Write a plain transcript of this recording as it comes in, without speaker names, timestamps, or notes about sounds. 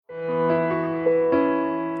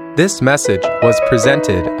This message was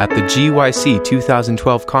presented at the GYC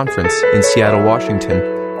 2012 conference in Seattle, Washington.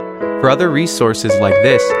 For other resources like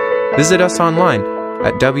this, visit us online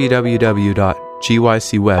at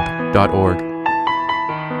www.gycweb.org.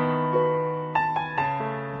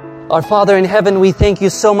 Our Father in heaven, we thank you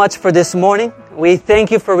so much for this morning. We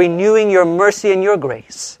thank you for renewing your mercy and your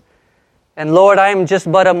grace. And Lord, I am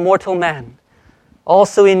just but a mortal man,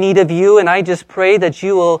 also in need of you, and I just pray that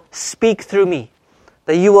you will speak through me,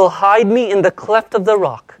 that you will hide me in the cleft of the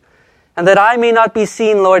rock, and that I may not be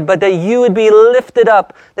seen, Lord, but that you would be lifted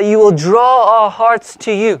up, that you will draw our hearts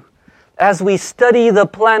to you as we study the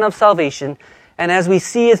plan of salvation, and as we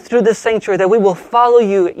see it through the sanctuary, that we will follow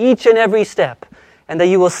you each and every step, and that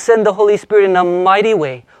you will send the Holy Spirit in a mighty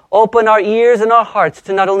way. Open our ears and our hearts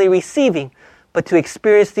to not only receiving, but to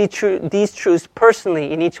experience these truths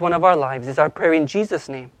personally in each one of our lives is our prayer in Jesus'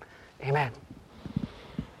 name. Amen.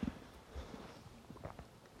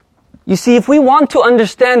 You see, if we want to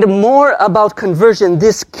understand more about conversion,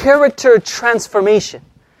 this character transformation,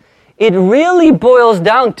 it really boils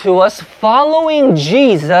down to us following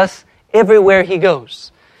Jesus everywhere he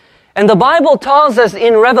goes. And the Bible tells us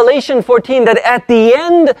in Revelation 14 that at the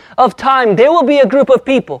end of time, there will be a group of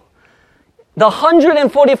people, the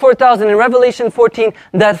 144,000 in Revelation 14,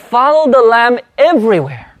 that follow the Lamb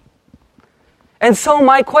everywhere. And so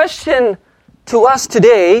my question to us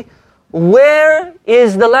today, where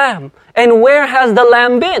is the Lamb? And where has the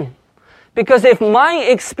Lamb been? Because if my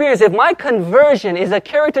experience, if my conversion is a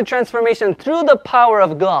character transformation through the power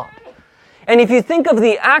of God, and if you think of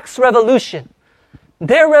the Acts revolution,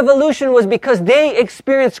 their revolution was because they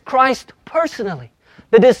experienced Christ personally.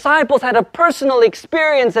 The disciples had a personal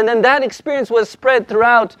experience, and then that experience was spread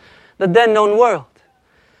throughout the then known world.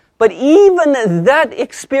 But even that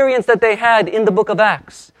experience that they had in the book of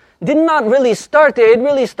Acts did not really start there. It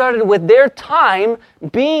really started with their time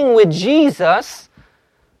being with Jesus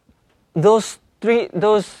those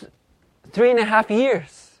 3.5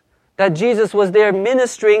 years that Jesus was there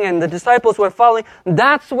ministering and the disciples were following.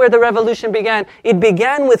 That's where the revolution began. It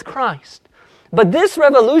began with Christ. But this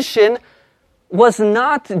revolution was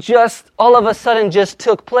not just all of a sudden just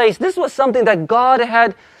took place. This was something that God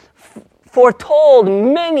had foretold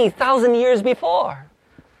many thousand years before.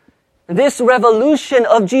 This revolution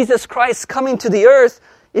of Jesus Christ coming to the earth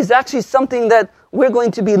is actually something that we're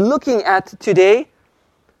going to be looking at today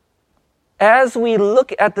as we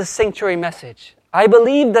look at the sanctuary message. I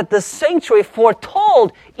believe that the sanctuary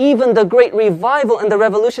foretold even the great revival and the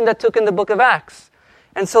revolution that took in the book of Acts.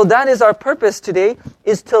 And so that is our purpose today,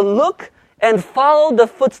 is to look and follow the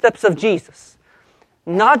footsteps of Jesus.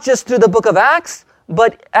 Not just through the book of Acts,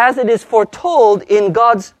 but as it is foretold in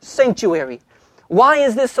God's sanctuary. Why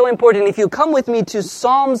is this so important? If you come with me to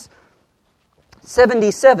Psalms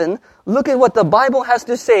 77, look at what the Bible has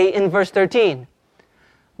to say in verse 13.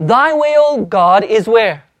 Thy way, O God, is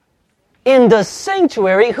where? In the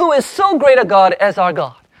sanctuary. Who is so great a God as our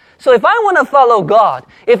God? So if I want to follow God,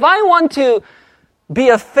 if I want to be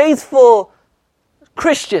a faithful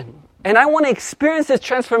Christian, and I want to experience this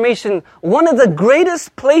transformation, one of the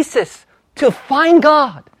greatest places to find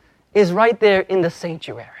God is right there in the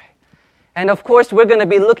sanctuary. And of course, we're going to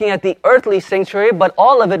be looking at the earthly sanctuary, but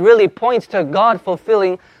all of it really points to God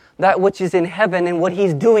fulfilling that which is in heaven and what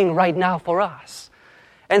He's doing right now for us.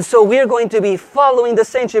 And so we're going to be following the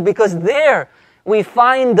sanctuary because there we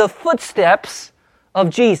find the footsteps of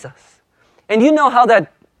Jesus. And you know how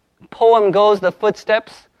that poem goes, the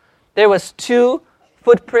footsteps? There was 2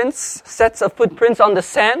 footprints, sets of footprints on the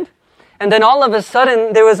sand. And then all of a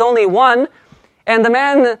sudden there was only one. And the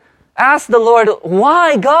man asked the Lord,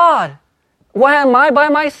 why God? Why am I by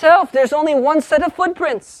myself? There's only one set of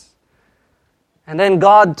footprints. And then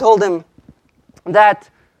God told him that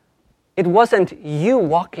it wasn't you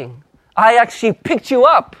walking. I actually picked you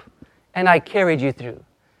up and I carried you through.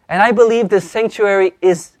 And I believe the sanctuary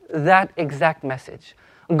is that exact message.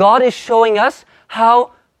 God is showing us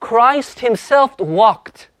how Christ Himself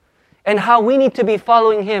walked and how we need to be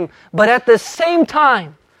following Him. But at the same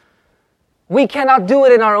time, we cannot do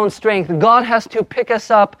it in our own strength. God has to pick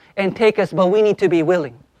us up and take us, but we need to be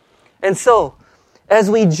willing. And so, as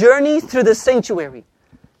we journey through the sanctuary,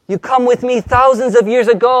 you come with me thousands of years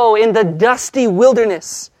ago in the dusty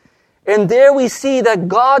wilderness. And there we see that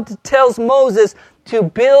God tells Moses to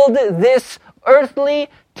build this earthly,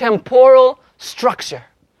 temporal structure.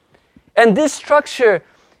 And this structure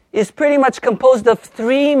is pretty much composed of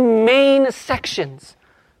 3 main sections,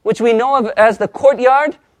 which we know of as the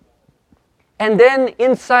courtyard. And then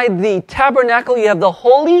inside the tabernacle, you have the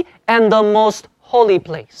holy and the most holy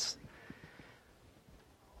place.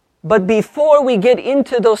 But before we get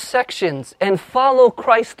into those sections and follow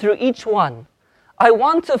Christ through each one, I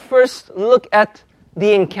want to first look at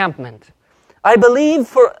the encampment. I believe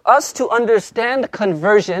for us to understand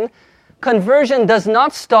conversion does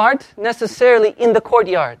not start necessarily in the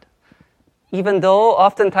courtyard, even though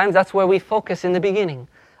oftentimes that's where we focus in the beginning.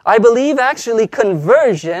 I believe actually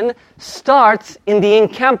conversion starts in the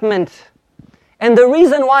encampment. And the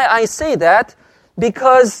reason why I say that,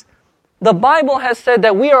 because the Bible has said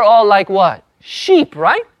that we are all like what? Sheep,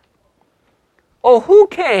 right? Oh, who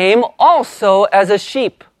came also as a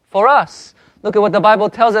sheep for us? Look at what the Bible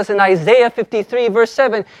tells us in Isaiah 53 verse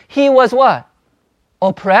 7. He was what?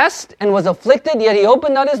 Oppressed and was afflicted, yet he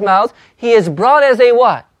opened not his mouth. He is brought as a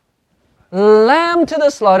what? Lamb to the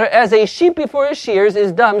slaughter, as a sheep before his shears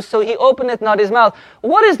is dumb, so he openeth not his mouth.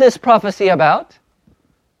 What is this prophecy about?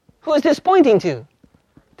 Who is this pointing to?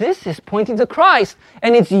 This is pointing to Christ.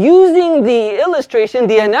 And it's using the illustration,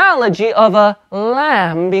 the analogy of a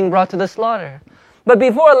lamb being brought to the slaughter. But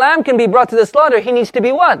before a lamb can be brought to the slaughter, he needs to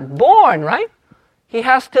be what? Born, right? He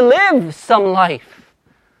has to live some life.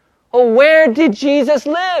 Oh, where did Jesus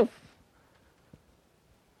live?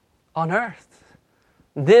 On earth.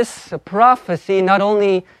 This prophecy not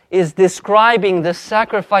only is describing the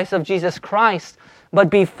sacrifice of Jesus Christ, but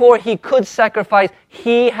before he could sacrifice,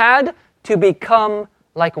 he had to become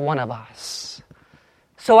like one of us.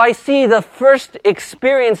 So I see the first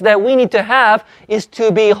experience that we need to have is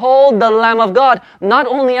to behold the Lamb of God, not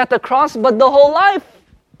only at the cross, but the whole life.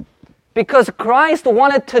 Because Christ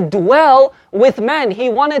wanted to dwell with men. He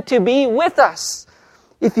wanted to be with us.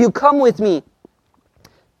 If you come with me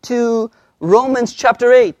to Romans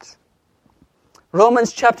chapter 8.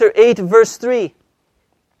 Romans chapter 8 verse 3.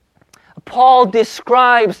 Paul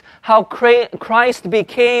describes how Christ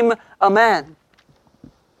became a man.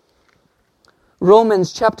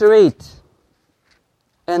 Romans chapter 8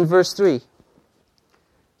 and verse 3.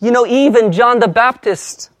 You know, even John the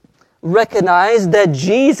Baptist recognized that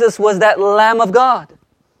Jesus was that Lamb of God.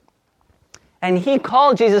 And he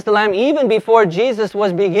called Jesus the Lamb even before Jesus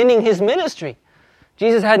was beginning his ministry.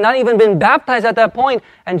 Jesus had not even been baptized at that point,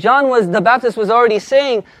 and John the Baptist was already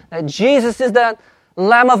saying that Jesus is that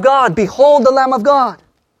Lamb of God. Behold the Lamb of God.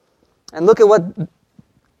 And look at what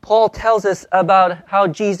Paul tells us about how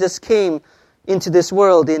Jesus came into this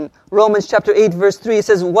world. In Romans chapter 8 verse 3, it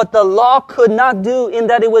says, what the law could not do in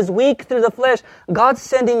that it was weak through the flesh, God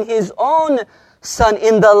sending his own Son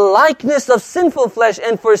in the likeness of sinful flesh,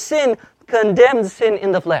 and for sin condemned sin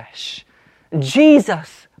in the flesh.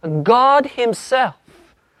 Jesus, God himself,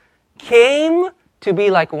 came to be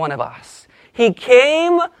like one of us. He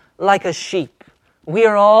came like a sheep. We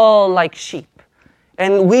are all like sheep.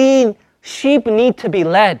 And sheep need to be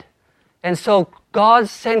led. And so God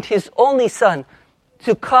sent his only Son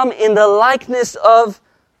to come in the likeness of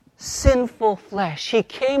sinful flesh. He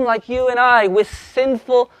came like you and I with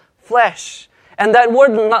sinful flesh. And that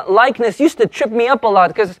word likeness used to trip me up a lot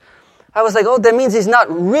because I was like, oh, that means he's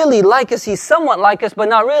not really like us. He's somewhat like us, but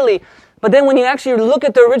not really. But then when you actually look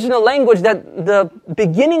at the original language, that the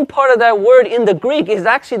beginning part of that word in the Greek is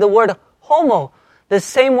actually the word homo. The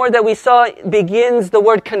same word that we saw begins the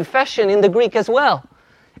word confession in the Greek as well.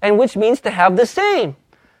 And which means to have the same.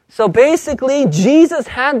 So basically, Jesus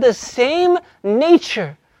had the same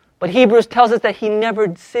nature. But Hebrews tells us that he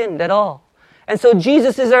never sinned at all. And so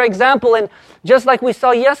Jesus is our example. And just like we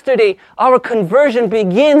saw yesterday, our conversion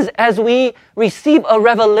begins as we receive a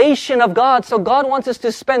revelation of God. So God wants us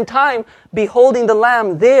to spend time beholding the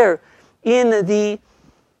Lamb there in the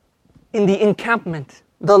encampment,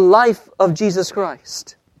 the life of Jesus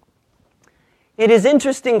Christ. It is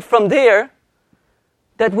interesting from there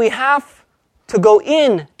that we have to go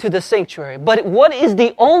into the sanctuary. But what is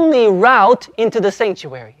the only route into the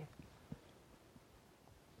sanctuary?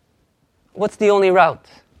 What's the only route?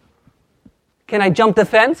 Can I jump the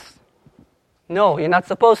fence? No, you're not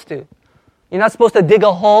supposed to. You're not supposed to dig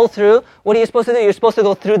a hole through. What are you supposed to do? You're supposed to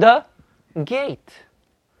go through the gate.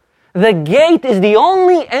 The gate is the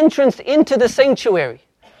only entrance into the sanctuary.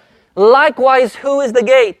 Likewise, who is the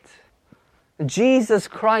gate? Jesus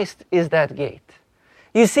Christ is that gate.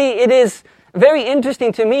 You see, it is very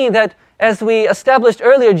interesting to me that, as we established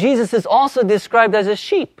earlier, Jesus is also described as a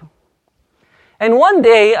sheep. And one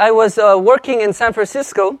day, I was working in San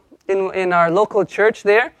Francisco, in our local church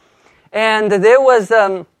there, and there was,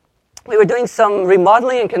 we were doing some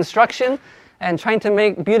remodeling and construction, and trying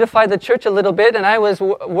to beautify the church a little bit, and I was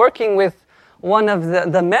working with one of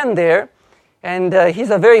the men there, and he's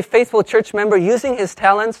a very faithful church member using his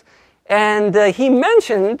talents, and he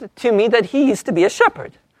mentioned to me that he used to be a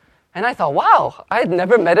shepherd. And I thought, wow, I had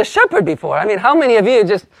never met a shepherd before. I mean, how many of you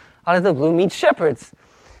just out of the blue meet shepherds?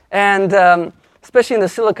 And especially in the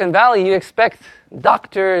Silicon Valley, you expect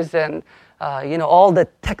doctors and, all the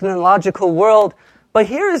technological world. But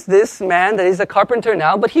here's this man that is a carpenter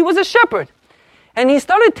now, but he was a shepherd. And he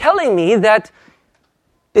started telling me that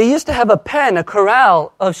they used to have a pen, a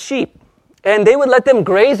corral of sheep. And they would let them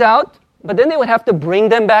graze out, but then they would have to bring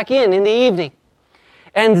them back in the evening.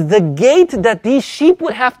 And the gate that these sheep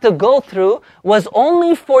would have to go through was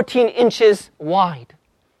only 14 inches wide.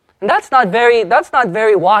 And that's not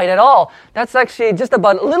very wide at all. That's actually just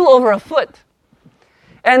about a little over a foot.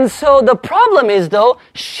 And so the problem is, though,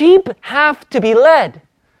 sheep have to be led.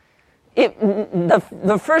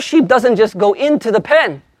 The first sheep doesn't just go into the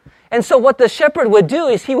pen. And so what the shepherd would do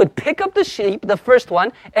is he would pick up the sheep, the first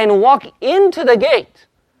one, and walk into the gate.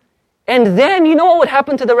 And then, you know what would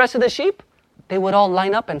happen to the rest of the sheep? They would all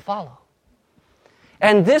line up and follow.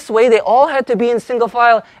 And this way, they all had to be in single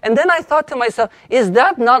file. And then I thought to myself, is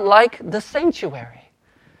that not like the sanctuary?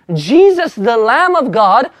 Jesus, the Lamb of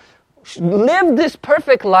God, lived this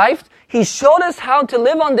perfect life. He showed us how to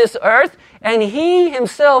live on this earth. And He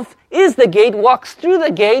Himself is the gate, walks through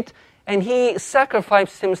the gate, and He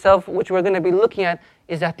sacrificed Himself, which we're going to be looking at,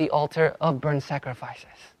 is at the altar of burnt sacrifices.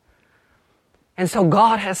 And so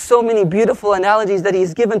God has so many beautiful analogies that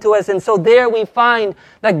He's given to us. And so there we find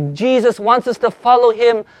that Jesus wants us to follow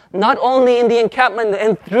Him not only in the encampment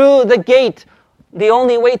and through the gate, the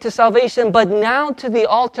only way to salvation, but now to the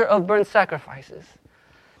altar of burnt sacrifices.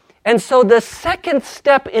 And so the second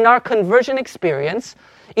step in our conversion experience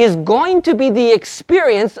is going to be the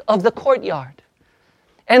experience of the courtyard.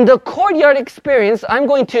 And the courtyard experience, I'm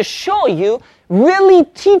going to show you, really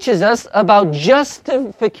teaches us about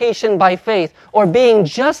justification by faith, or being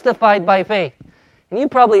justified by faith. And you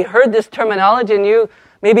probably heard this terminology and you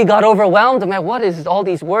maybe got overwhelmed. Man, what is all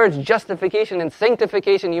these words, justification and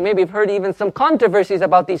sanctification? You maybe have heard even some controversies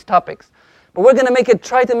about these topics. But we're going to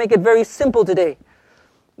try to make it very simple today.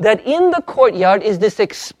 That in the courtyard is this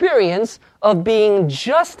experience of being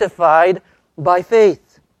justified by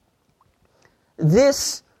faith.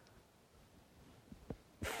 This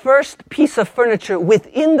first piece of furniture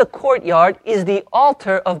within the courtyard is the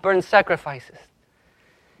altar of burnt sacrifices.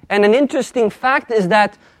 And an interesting fact is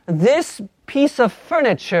that this piece of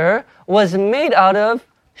furniture was made out of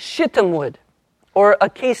shittim wood or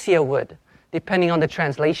acacia wood, depending on the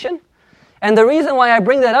translation. And the reason why I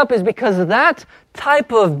bring that up is because that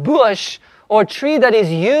type of bush or tree that is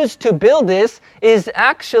used to build this is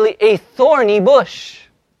actually a thorny bush.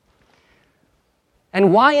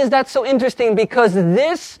 And why is that so interesting? Because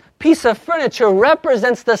this piece of furniture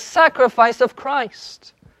represents the sacrifice of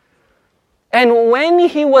Christ. And when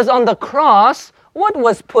He was on the cross, what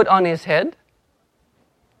was put on His head?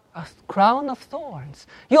 A crown of thorns.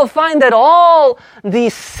 You'll find that all the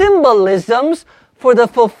symbolisms for the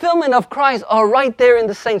fulfillment of Christ are right there in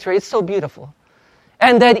the sanctuary. It's so beautiful.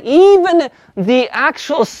 And that even the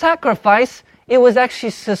actual sacrifice, it was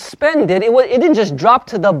actually suspended. It didn't just drop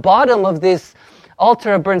to the bottom of this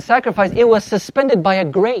altar of burnt sacrifice. It was suspended by a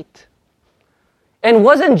grate. And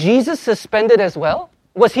wasn't Jesus suspended as well?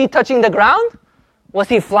 Was He touching the ground? Was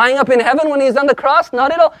He flying up in heaven when He was on the cross?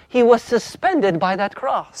 Not at all. He was suspended by that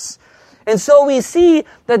cross. And so we see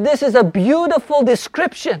that this is a beautiful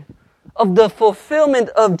description of the fulfillment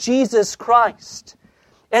of Jesus Christ.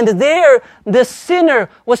 And there, the sinner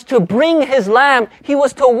was to bring his lamb. He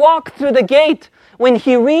was to walk through the gate when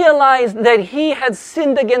he realized that he had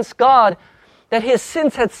sinned against God, that his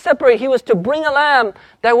sins had separated. He was to bring a lamb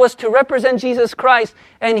that was to represent Jesus Christ,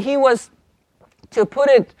 and he was to put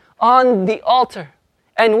it on the altar.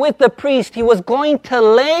 And with the priest, he was going to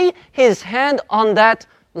lay his hand on that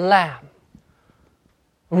lamb,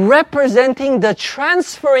 representing the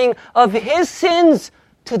transferring of his sins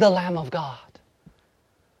to the Lamb of God.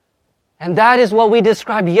 And that is what we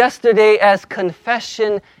described yesterday as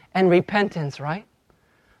confession and repentance, right?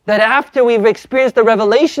 That after we've experienced the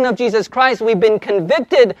revelation of Jesus Christ, we've been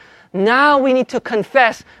convicted. Now we need to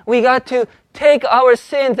confess. We got to take our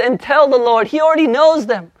sins and tell the Lord. He already knows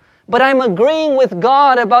them. But I'm agreeing with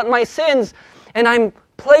God about my sins, and I'm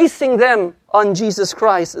placing them on Jesus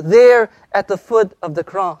Christ there at the foot of the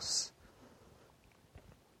cross.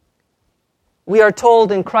 We are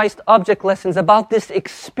told in Christ Object Lessons about this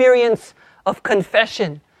experience of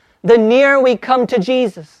confession. The nearer we come to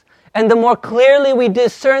Jesus, and the more clearly we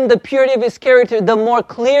discern the purity of His character, the more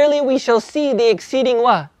clearly we shall see the exceeding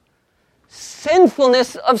what?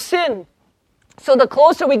 Sinfulness of sin. So the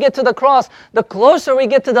closer we get to the cross, the closer we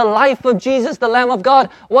get to the life of Jesus, the Lamb of God,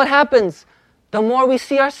 what happens? The more we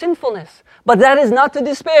see our sinfulness. But that is not to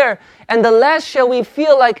despair. And the less shall we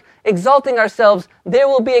feel like exalting ourselves, there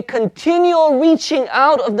will be a continual reaching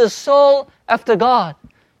out of the soul after God.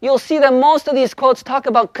 you'll see that most of these quotes talk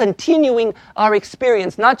about continuing our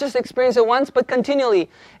experience. Not just experience it once, but continually.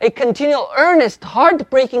 A continual, earnest,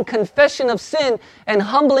 heartbreaking confession of sin and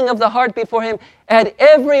humbling of the heart before Him at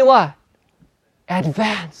every what?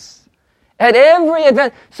 Advance. At every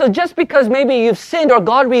advance. So just because maybe you've sinned or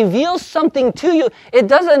God reveals something to you, it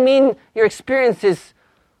doesn't mean your experience is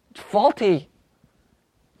faulty.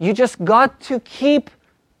 You just got to keep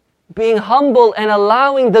being humble and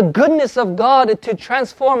allowing the goodness of God to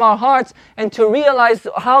transform our hearts and to realize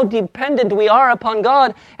how dependent we are upon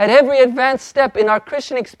God. At every advanced step in our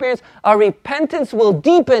Christian experience, our repentance will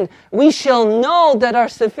deepen. We shall know that our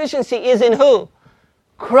sufficiency is in who?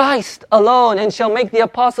 Christ alone, and shall make the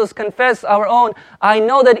apostles confess our own. I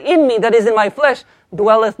know that in me, that is in my flesh,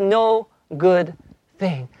 dwelleth no good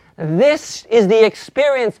thing. This is the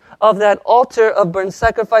experience of that altar of burnt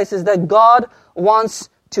sacrifices that God wants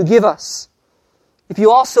to give us. If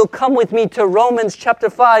you also come with me to Romans chapter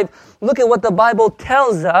 5, look at what the Bible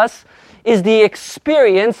tells us is the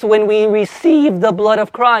experience when we receive the blood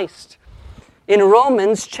of Christ. In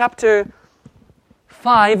Romans chapter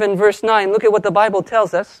 5 and verse 9, look at what the Bible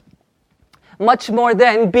tells us. Much more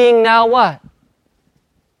then, being now what?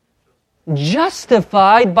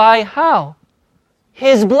 Justified by how?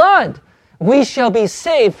 His blood. We shall be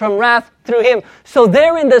saved from wrath through Him. So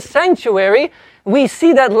there in the sanctuary, we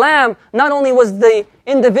see that lamb. Not only was the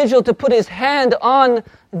individual to put his hand on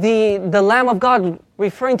the Lamb of God,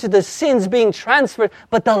 referring to the sins being transferred,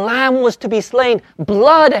 but the lamb was to be slain.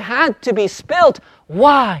 Blood had to be spilt.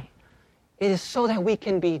 Why? It is so that we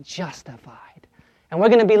can be justified. And we're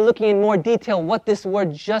going to be looking in more detail what this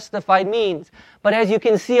word justified means. But as you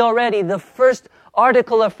can see already, the first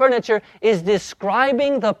article of furniture is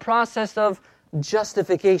describing the process of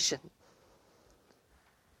justification.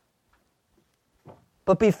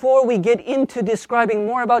 But before we get into describing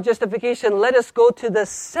more about justification, let us go to the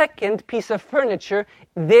second piece of furniture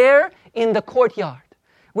there in the courtyard.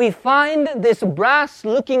 We find this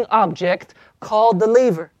brass-looking object called the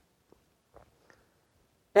laver.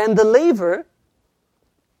 And the laver,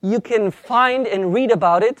 you can find and read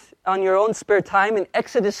about it on your own spare time in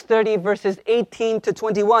Exodus 30 verses 18 to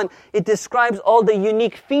 21. It describes all the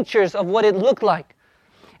unique features of what it looked like.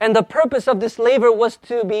 And the purpose of this laver was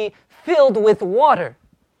to be filled with water.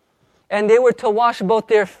 And they were to wash both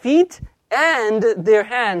their feet and their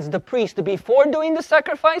hands, the priest, before doing the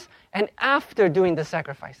sacrifice and after doing the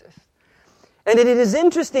sacrifices. And it is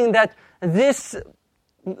interesting that this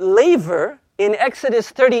laver in Exodus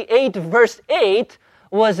 38 verse 8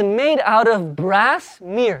 was made out of brass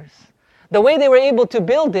mirrors. The way they were able to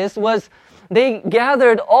build this was they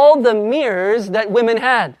gathered all the mirrors that women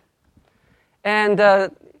had. And,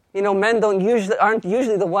 men aren't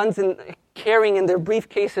usually the ones carrying in their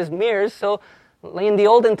briefcases mirrors. So in the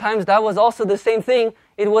olden times, that was also the same thing.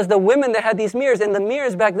 It was the women that had these mirrors. And the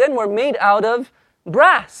mirrors back then were made out of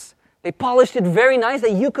brass. They polished it very nice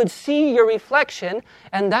that you could see your reflection.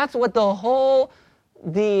 And that's what the whole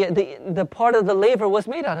the part of the laver was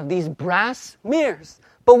made out of, these brass mirrors.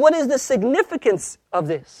 But what is the significance of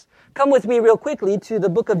this? Come with me real quickly to the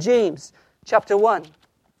book of James, chapter 1.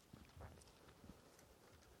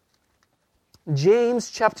 James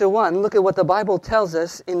chapter 1, look at what the Bible tells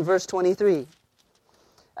us in verse 23.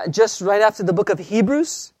 Just right after the book of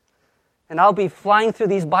Hebrews, and I'll be flying through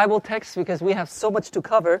these Bible texts because we have so much to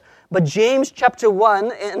cover. But James chapter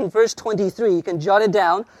 1 and verse 23, you can jot it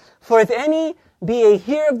down. For if any be a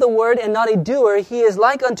hearer of the word and not a doer, he is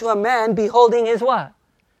like unto a man beholding his what?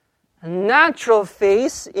 A natural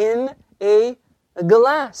face in a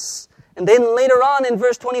glass. And then later on in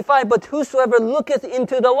verse 25, but whosoever looketh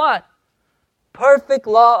into the what? Perfect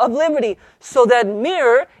law of liberty. So that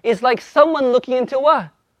mirror is like someone looking into what?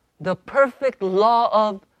 The perfect law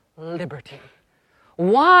of liberty.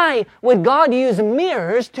 Why would God use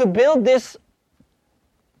mirrors to build this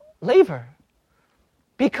laver?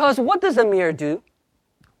 Because what does a mirror do?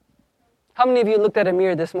 How many of you looked at a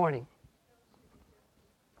mirror this morning?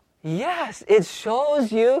 Yes, it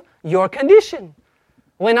shows you your condition.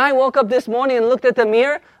 When I woke up this morning and looked at the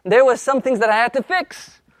mirror, there were some things that I had to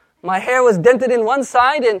fix. My hair was dented in one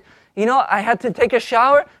side and, I had to take a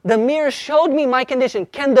shower. The mirror showed me my condition.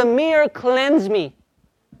 Can the mirror cleanse me?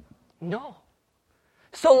 No.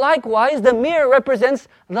 So likewise, the mirror represents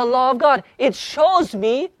the law of God. It shows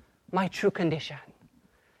me my true condition.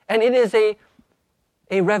 And it is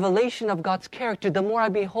a revelation of God's character. The more I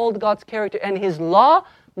behold God's character and His law,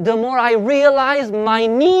 the more I realize my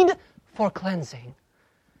need for cleansing.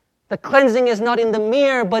 The cleansing is not in the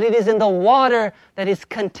mirror, but it is in the water that is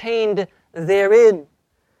contained therein.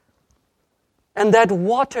 And that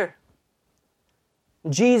water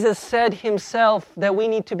Jesus said himself that we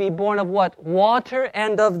need to be born of what? Water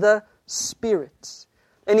and of the Spirit.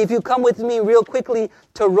 And if you come with me real quickly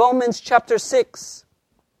to Romans chapter 6,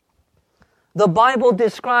 the Bible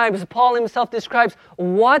describes, Paul himself describes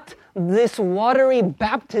what this watery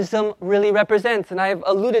baptism really represents. And I've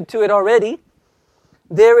alluded to it already.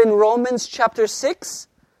 There in Romans chapter 6,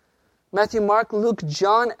 Matthew, Mark, Luke,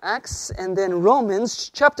 John, Acts, and then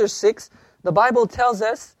Romans chapter 6, the Bible tells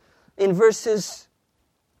us in verses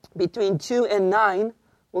between 2 and 9,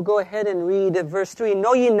 we'll go ahead and read verse 3.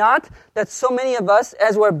 Know ye not that so many of us,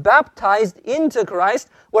 as were baptized into Christ,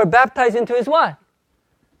 were baptized into His what?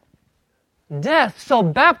 Death. So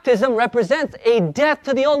baptism represents a death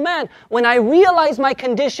to the old man. When I realize my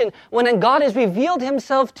condition, when God has revealed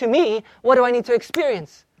Himself to me, what do I need to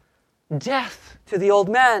experience? Death to the old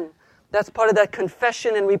man. That's part of that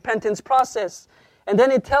confession and repentance process. And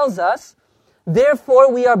then it tells us,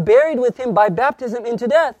 therefore we are buried with Him by baptism into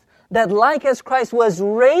death, that like as Christ was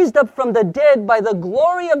raised up from the dead by the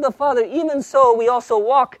glory of the Father, even so we also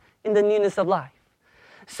walk in the newness of life.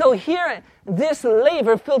 So here, this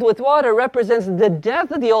laver filled with water represents the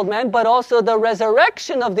death of the old man, but also the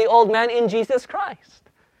resurrection of the old man in Jesus Christ.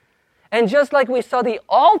 And just like we saw the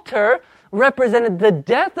altar represented the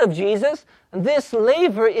death of Jesus, this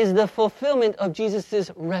laver is the fulfillment of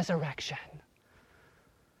Jesus' resurrection.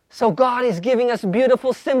 So God is giving us a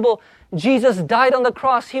beautiful symbol. Jesus died on the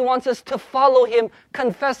cross. He wants us to follow Him,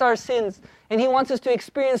 confess our sins, and He wants us to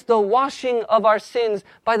experience the washing of our sins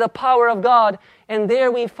by the power of God. And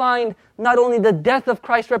there we find not only the death of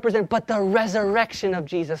Christ represented, but the resurrection of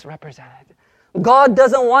Jesus represented. God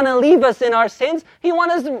doesn't want to leave us in our sins. He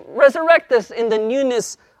wants to resurrect us in the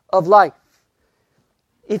newness of life.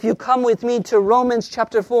 If you come with me to Romans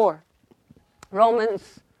chapter 4.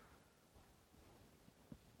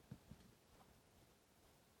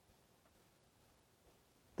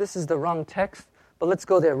 This is the wrong text, but let's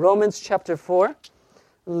go there. Romans chapter 4.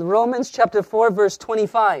 Romans chapter 4, verse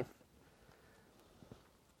 25.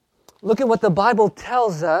 Look at what the Bible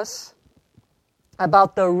tells us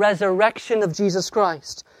about the resurrection of Jesus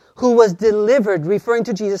Christ, who was delivered, referring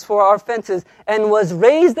to Jesus, for our offenses, and was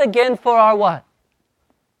raised again for our what?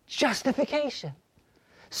 Justification.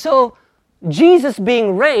 So, Jesus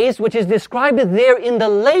being raised, which is described there in the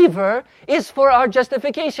laver, is for our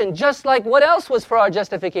justification. Just like what else was for our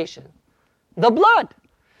justification? The blood.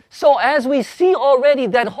 So as we see already,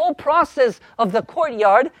 that whole process of the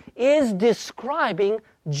courtyard is describing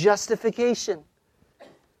justification.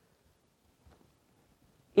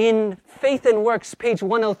 In Faith and Works, page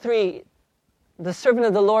 103, the servant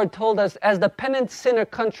of the Lord told us, as the penitent sinner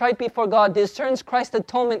contrite before God discerns Christ's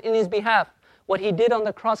atonement in his behalf, what He did on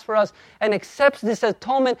the cross for us, and accepts this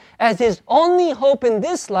atonement as his only hope in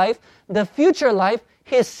this life, the future life,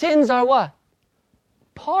 his sins are what?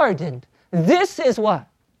 Pardoned. This is what?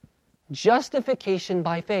 Justification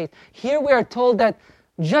by faith. Here we are told that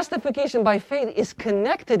justification by faith is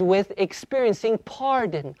connected with experiencing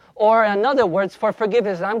pardon, or in other words, for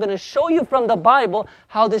forgiveness. I'm going to show you from the Bible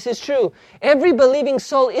how this is true. Every believing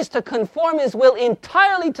soul is to conform his will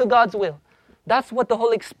entirely to God's will. That's what the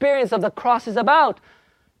whole experience of the cross is about.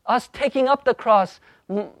 Us taking up the cross,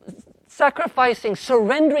 sacrificing,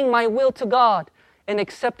 surrendering my will to God, and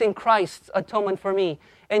accepting Christ's atonement for me.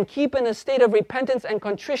 And keep in a state of repentance and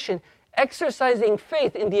contrition, exercising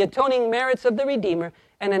faith in the atoning merits of the Redeemer,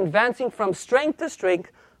 and advancing from strength to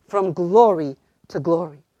strength, from glory to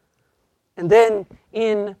glory. And then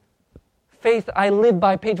in Faith I Live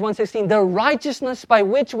By, page 116, the righteousness by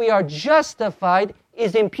which we are justified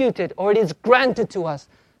is imputed, or it is granted to us.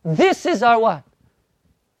 This is our what?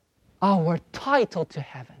 Our title to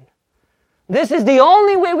heaven. This is the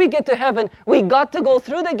only way we get to heaven. We got to go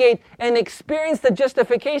through the gate and experience the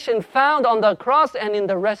justification found on the cross and in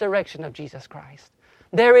the resurrection of Jesus Christ.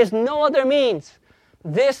 There is no other means.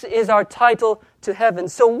 This is our title to heaven.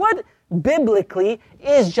 So what biblically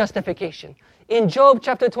is justification? In Job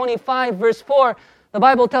chapter 25, verse 4, the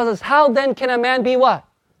Bible tells us, how then can a man be what?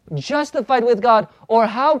 Justified with God, or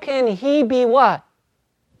how can he be what?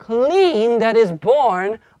 Clean that is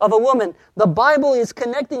born of a woman. The Bible is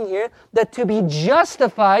connecting here that to be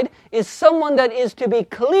justified is someone that is to be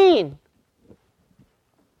clean.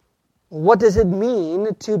 What does it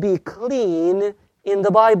mean to be clean in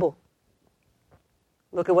the Bible?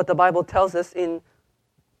 Look at what the Bible tells us in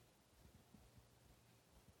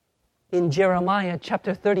Jeremiah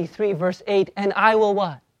chapter 33, verse 8. And I will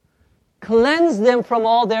what? Cleanse them from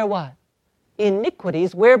all their what?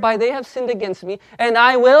 Iniquities, whereby they have sinned against me. And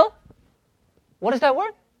I will, what is that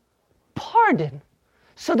word? Pardon.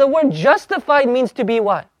 So the word justified means to be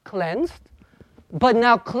what? Cleansed. But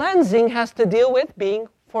now cleansing has to deal with being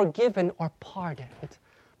forgiven or pardoned.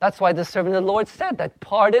 That's why the servant of the Lord said that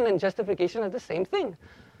pardon and justification are the same thing.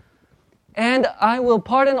 And I will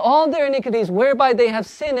pardon all their iniquities whereby they have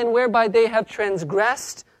sinned and whereby they have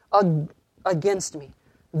transgressed against me.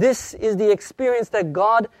 This is the experience that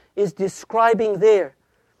God is describing there.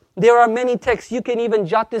 There are many texts. You can even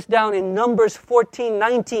jot this down in Numbers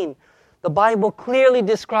 14:19. The Bible clearly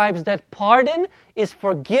describes that pardon is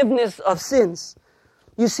forgiveness of sins.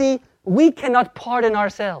 You see, we cannot pardon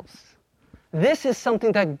ourselves. This is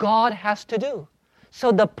something that God has to do.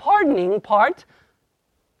 So the pardoning part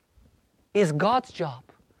is God's job.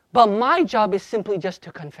 But my job is simply just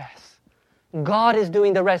to confess. God is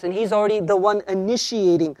doing the rest, and He's already the one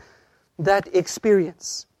initiating that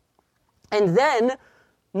experience. And then,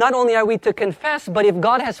 not only are we to confess, but if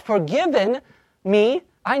God has forgiven me,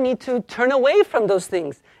 I need to turn away from those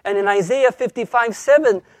things. And in Isaiah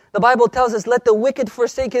 55:7, the Bible tells us, let the wicked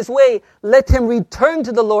forsake his way, let him return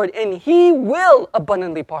to the Lord, and He will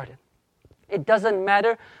abundantly pardon. It doesn't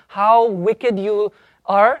matter how wicked you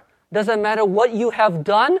are, doesn't matter what you have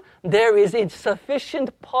done, there is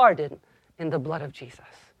insufficient pardon in the blood of Jesus.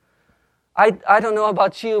 I don't know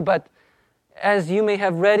about you, but as you may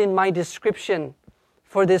have read in my description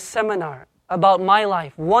for this seminar about my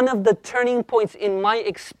life, one of the turning points in my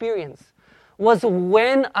experience was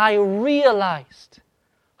when I realized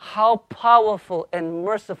how powerful and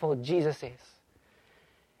merciful Jesus is.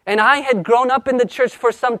 And I had grown up in the church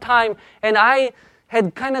for some time, and I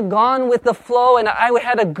had kind of gone with the flow, and I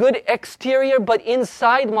had a good exterior, but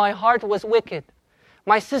inside my heart was wicked.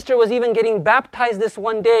 My sister was even getting baptized this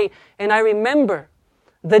one day, and I remember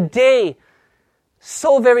the day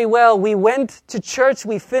so very well. We went to church,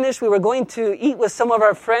 we finished, we were going to eat with some of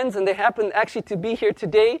our friends, and they happened actually to be here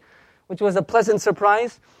today, which was a pleasant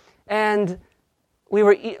surprise. And we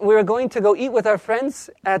were going to go eat with our friends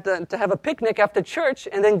to have a picnic after church,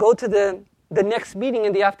 and then go to the next meeting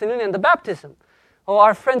in the afternoon and the baptism. Well,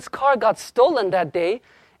 our friend's car got stolen that day,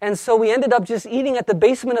 and so we ended up just eating at the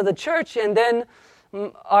basement of the church, and then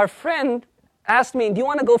our friend asked me, do you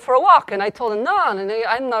want to go for a walk? And I told him, no,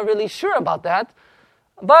 I'm not really sure about that.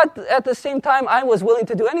 But at the same time, I was willing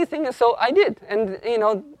to do anything, and so I did. And,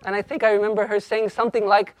 and I think I remember her saying something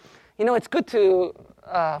like, it's good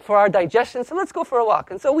for our digestion, so let's go for a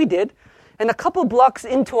walk. And so we did. And a couple blocks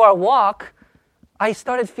into our walk, I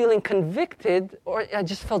started feeling convicted, or I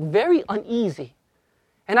just felt very uneasy.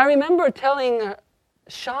 And I remember telling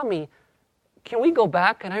Shami, can we go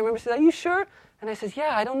back? And I remember saying, are you sure? And I said,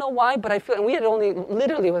 yeah, I don't know why, but I feel, and we had only,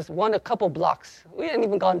 literally was a couple blocks. We hadn't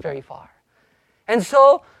even gone very far. And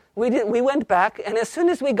so we went back, and as soon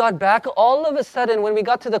as we got back, all of a sudden, when we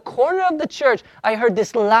got to the corner of the church, I heard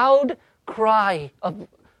this loud cry of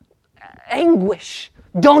anguish.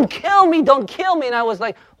 Don't kill me, don't kill me. And I was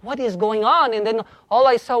like, what is going on? And then all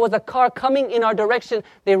I saw was a car coming in our direction.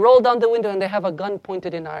 They rolled down the window, and they have a gun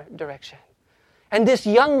pointed in our direction. And this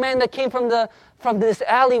young man that came from this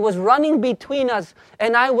alley was running between us,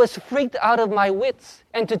 and I was freaked out of my wits.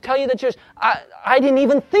 And to tell you the truth, I didn't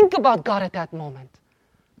even think about God at that moment.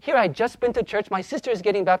 Here I'd just been to church, my sister is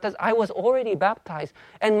getting baptized, I was already baptized,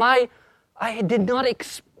 and I did not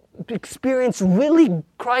experience really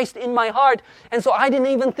Christ in my heart, and so I didn't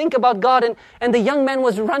even think about God, and the young man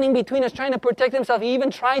was running between us trying to protect himself. He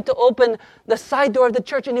even tried to open the side door of the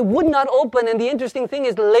church, and it would not open. And the interesting thing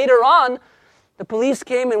is, later on, the police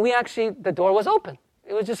came, and the door was open.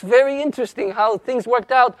 It was just very interesting how things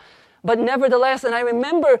worked out. But nevertheless, and I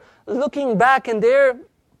remember looking back, and there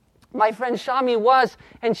my friend Shami was,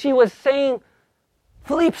 and she was saying,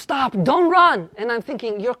 Felipe, stop, don't run. And I'm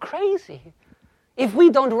thinking, you're crazy. If we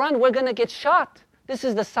don't run, we're going to get shot. This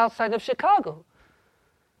is the south side of Chicago.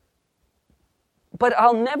 But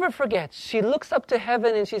I'll never forget, she looks up to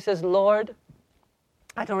heaven and she says, Lord,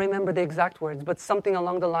 I don't remember the exact words, but something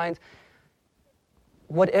along the lines,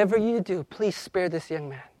 whatever you do, please spare this young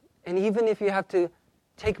man. And even if you have to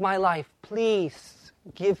take my life, please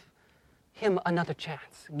give him another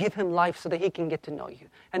chance. Give him life so that he can get to know you.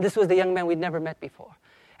 And this was the young man we'd never met before.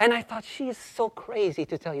 And I thought, she is so crazy,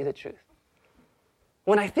 to tell you the truth.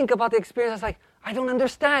 When I think about the experience, I was like, I don't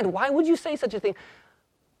understand. Why would you say such a thing?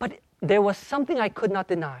 But there was something I could not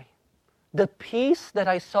deny. The peace that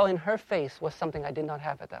I saw in her face was something I did not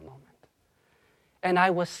have at that moment. And I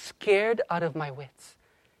was scared out of my wits.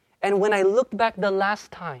 And when I looked back the last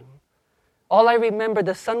time, all I remember,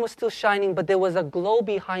 the sun was still shining, but there was a glow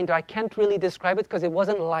behind her. I can't really describe it because it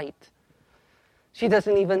wasn't light. She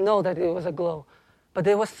doesn't even know that it was a glow. But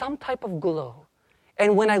there was some type of glow.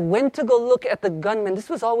 And when I went to go look at the gunman, this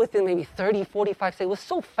was all within maybe 30, 45 seconds. It was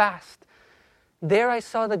so fast. There I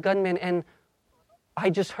saw the gunman, and I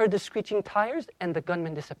just heard the screeching tires and the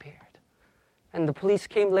gunman disappeared. And the police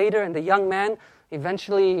came later, and the young man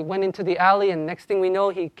eventually went into the alley, and next thing we know,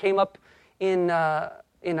 he came up in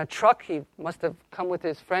a truck. He must have come with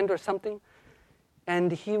his friend or something.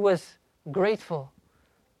 And he was grateful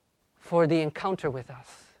for the encounter with us.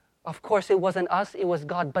 Of course, it wasn't us, it was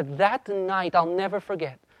God. But that night, I'll never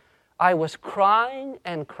forget, I was crying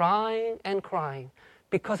and crying and crying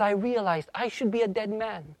because I realized I should be a dead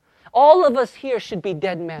man. All of us here should be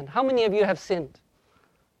dead men. How many of you have sinned?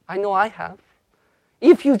 I know I have.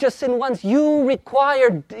 If you just sin once,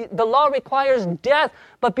 the law requires death,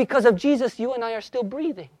 but because of Jesus, you and I are still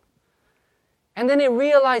breathing. And then it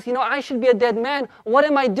realized, I should be a dead man. What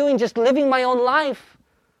am I doing? Just living my own life.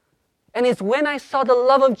 And it's when I saw the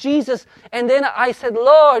love of Jesus, and then I said,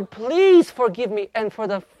 Lord, please forgive me. And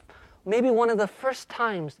for maybe one of the first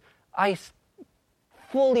times, I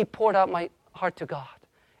fully poured out my heart to God.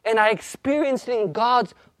 And I experienced in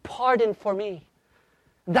God's pardon for me.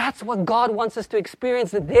 That's what God wants us to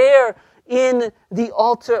experience there in the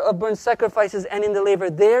altar of burnt sacrifices and in the laver,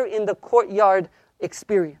 there in the courtyard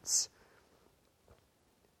experience.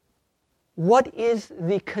 What is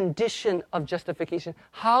the condition of justification?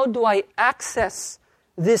 How do I access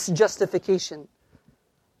this justification?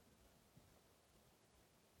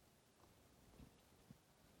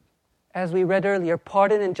 As we read earlier,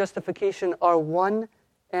 pardon and justification are one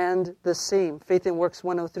and the same. Faith and Works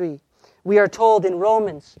 103. We are told in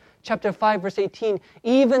Romans chapter 5, verse 18,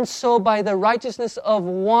 even so by the righteousness of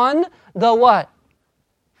one, the what?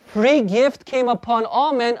 Free gift came upon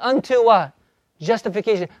all men unto what?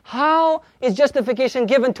 Justification. How is justification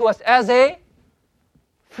given to us? As a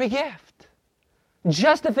free gift.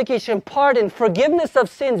 Justification, pardon, forgiveness of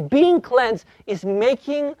sins, being cleansed is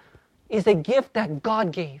a gift that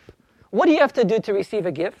God gave. What do you have to do to receive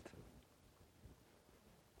a gift?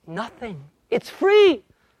 Nothing. It's free.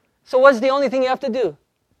 So what's the only thing you have to do?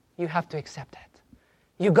 You have to accept it.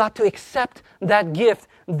 You got to accept that gift.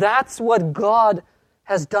 That's what God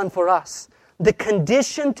has done for us. The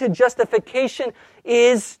condition to justification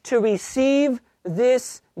is to receive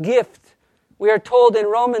this gift. We are told in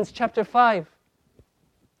Romans chapter 5.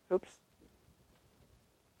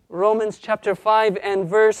 Romans chapter 5 and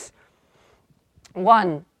verse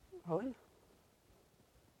 1.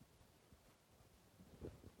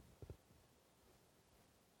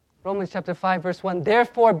 Romans chapter 5 verse 1.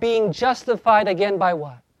 Therefore being justified again by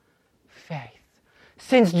what? Faith.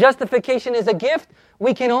 Since justification is a gift,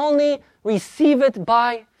 we can only receive it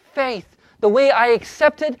by faith. The way I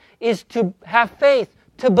accept it is to have faith,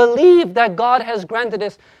 to believe that God has granted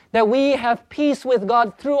us, that we have peace with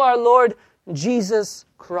God through our Lord Jesus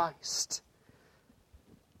Christ.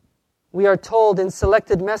 We are told in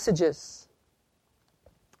selected messages,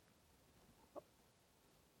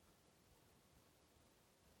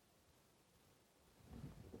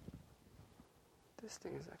 this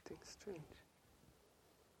thing is acting strange.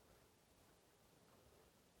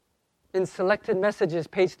 In selected messages,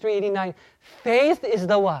 page 389, faith is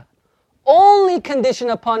the what? Only condition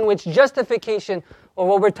upon which justification, or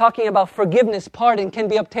what we're talking about, forgiveness, pardon, can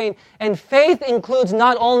be obtained. And faith includes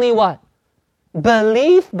not only what?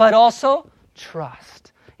 Belief, but also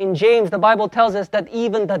trust. In James, the Bible tells us that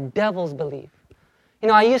even the devils believe.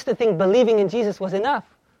 I used to think believing in Jesus was enough.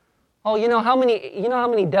 Oh, you know how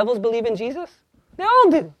many devils believe in Jesus? They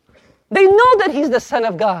all do. They know that He's the Son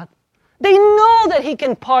of God. They know that He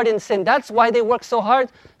can pardon sin. That's why they work so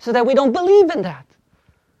hard, so that we don't believe in that.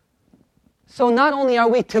 So not only are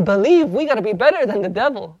we to believe, we got to be better than the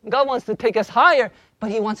devil. God wants to take us higher,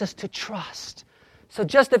 but He wants us to trust. So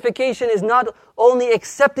justification is not only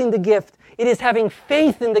accepting the gift, it is having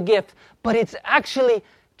faith in the gift, but it's actually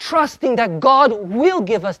trusting that God will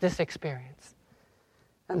give us this experience.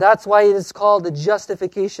 And that's why it is called the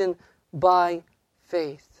justification by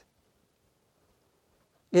faith.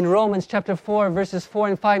 In Romans chapter 4, verses 4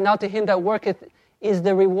 and 5, now to him that worketh is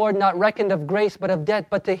the reward not reckoned of grace, but of debt.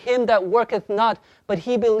 But to him that worketh not, but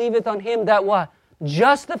he believeth on him that what?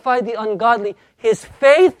 Justify the ungodly. His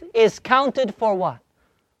faith is counted for what?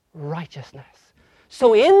 Righteousness.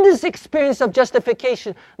 So in this experience of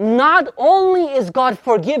justification, not only is God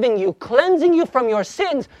forgiving you, cleansing you from your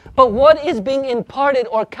sins, but what is being imparted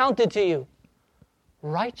or counted to you?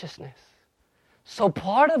 Righteousness. So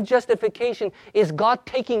part of justification is God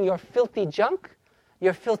taking your filthy junk,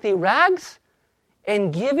 your filthy rags,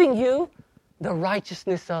 and giving you the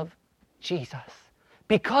righteousness of Jesus.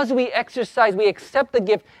 Because we accept the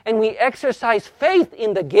gift, and we exercise faith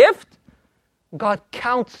in the gift, God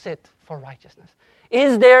counts it for righteousness.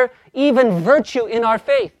 Is there even virtue in our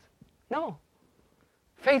faith? No.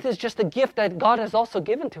 Faith is just a gift that God has also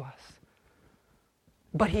given to us.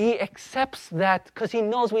 But He accepts that because He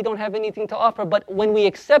knows we don't have anything to offer. But when we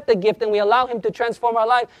accept the gift and we allow Him to transform our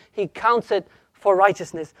life, He counts it for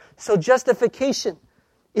righteousness. So justification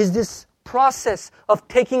is this process of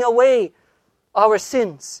taking away our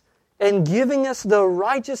sins and giving us the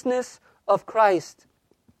righteousness of Christ.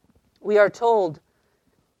 We are told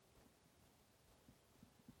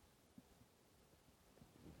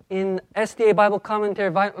in SDA Bible Commentary,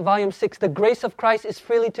 Volume 6, the grace of Christ is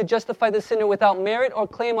freely to justify the sinner without merit or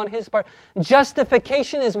claim on his part.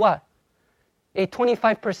 Justification is what? A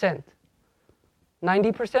 25%.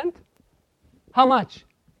 90%? How much?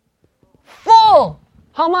 Full!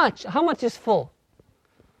 How much? How much is full?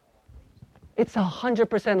 It's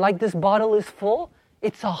 100%. Like this bottle is full,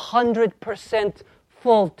 it's 100%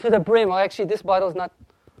 full to the brim. Well, actually, this bottle is not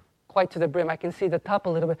quite to the brim. I can see the top a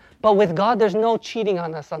little bit. But with God, there's no cheating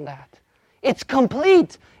on us on that. It's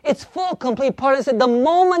complete. It's full, complete. Paul said, the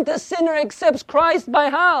moment the sinner accepts Christ, by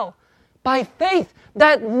how? By faith.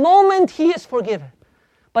 That moment he is forgiven.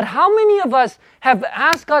 But how many of us have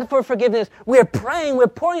asked God for forgiveness? We're praying, we're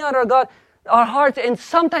pouring out our hearts, and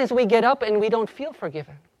sometimes we get up and we don't feel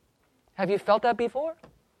forgiven. Have you felt that before?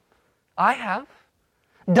 I have.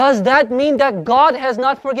 Does that mean that God has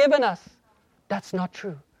not forgiven us? That's not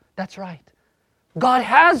true. That's right. God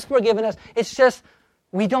has forgiven us. It's just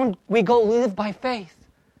we live by faith.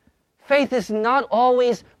 Faith is not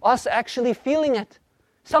always us actually feeling it.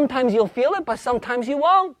 Sometimes you'll feel it, but sometimes you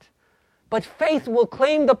won't. But faith will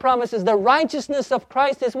claim the promises. The righteousness of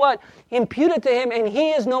Christ is what? Imputed to him, and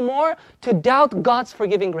he is no more to doubt God's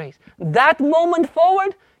forgiving grace. That moment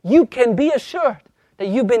forward, you can be assured that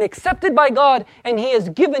you've been accepted by God and he has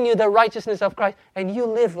given you the righteousness of Christ, and you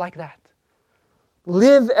live like that.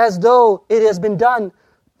 Live as though it has been done,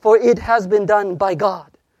 for it has been done by God.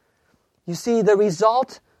 You see, the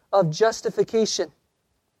result of justification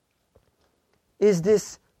is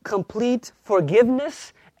this complete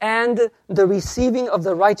forgiveness and the receiving of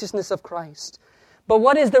the righteousness of Christ. But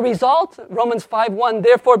what is the result? Romans 5:1,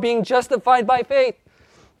 therefore being justified by faith,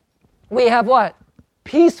 we have what?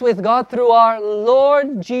 Peace with God through our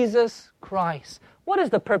Lord Jesus Christ. What is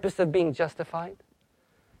the purpose of being justified?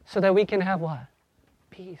 So that we can have what?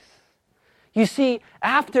 Peace. You see,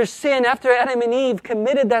 after sin, after Adam and Eve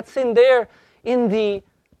committed that sin there in the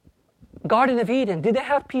Garden of Eden, did they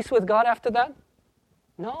have peace with God after that?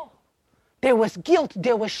 No. There was guilt,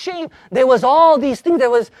 there was shame, there was all these things, there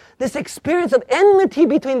was this experience of enmity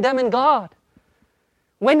between them and God.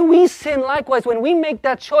 When we sin likewise, when we make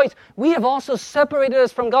that choice, we have also separated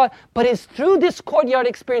us from God. But it's through this courtyard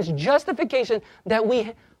experience, justification, that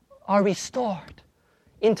we are restored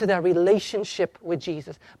into that relationship with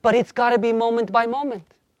Jesus. But it's got to be moment by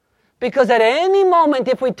moment. Because at any moment,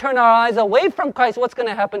 if we turn our eyes away from Christ, what's going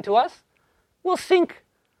to happen to us? We'll sink.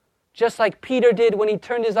 Just like Peter did when he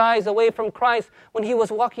turned his eyes away from Christ when he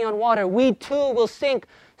was walking on water. We too will sink.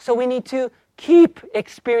 So we need to keep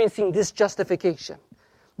experiencing this justification,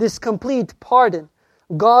 this complete pardon.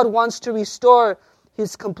 God wants to restore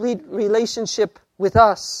his complete relationship with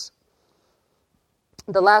us.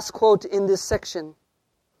 The last quote in this section.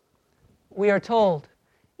 We are told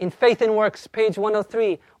in Faith and Works, page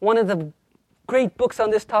 103, one of the great books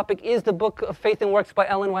on this topic is the book of Faith and Works by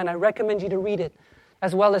Ellen White. I recommend you to read it,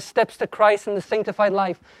 as well as Steps to Christ and the Sanctified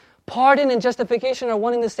Life. Pardon and justification are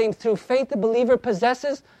one and the same. Through faith, the believer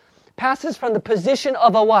passes from the position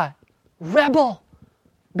of a what? Rebel.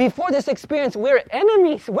 Before this experience, we're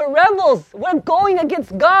enemies, we're rebels, we're going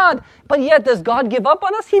against God. But yet, does God give up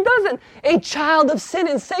on us? He doesn't. A child of sin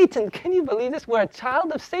and Satan. Can you believe this? We're a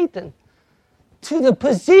child of Satan. To the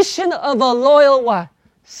position of a loyal what?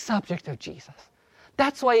 Subject of Jesus.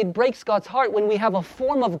 That's why it breaks God's heart when we have a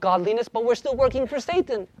form of godliness, but we're still working for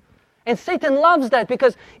Satan. And Satan loves that,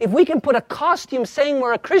 because if we can put a costume saying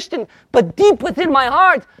we're a Christian, but deep within my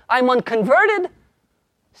heart, I'm unconverted,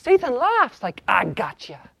 Satan laughs like, I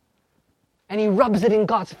gotcha. And he rubs it in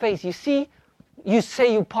God's face. You see, you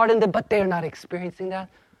say you pardoned them, but they're not experiencing that.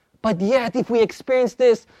 But yet, if we experience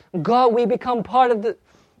this, God, we become part of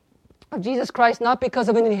Jesus Christ, not because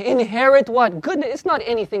of an inherent what? Goodness, it's not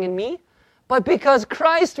anything in me, but because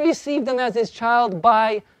Christ received them as his child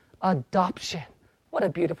by adoption. What a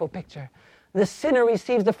beautiful picture. The sinner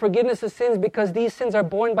receives the forgiveness of sins because these sins are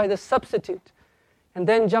borne by the substitute. And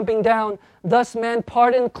then jumping down, thus man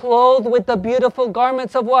pardoned, clothed with the beautiful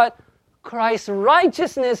garments of what? Christ's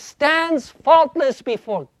righteousness stands faultless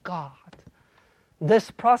before God.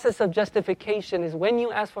 This process of justification is when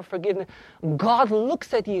you ask for forgiveness, God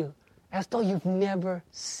looks at you as though you've never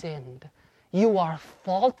sinned. You are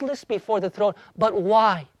faultless before the throne. But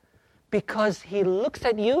why? Because he looks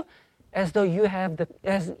at you as though you have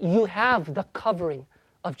the covering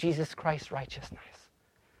of Jesus Christ's righteousness.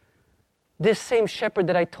 This same shepherd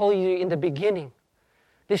that I told you in the beginning,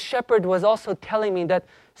 this shepherd was also telling me that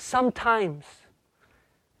sometimes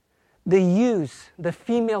the ewes, the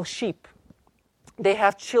female sheep, they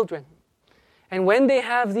have children. And when they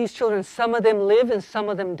have these children, some of them live and some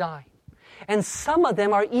of them die. And some of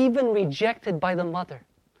them are even rejected by the mother.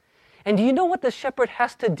 And do you know what the shepherd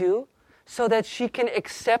has to do so that she can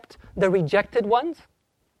accept the rejected ones?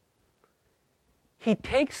 He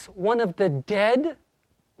takes one of the dead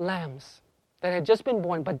lambs that had just been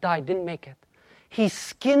born but died, didn't make it. He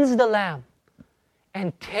skins the lamb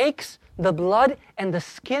and takes the blood and the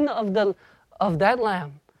skin of that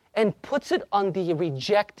lamb and puts it on the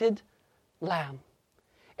rejected lamb.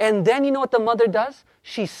 And then you know what the mother does?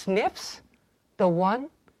 She sniffs the one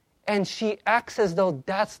and she acts as though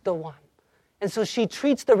that's the one. And so she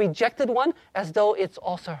treats the rejected one as though it's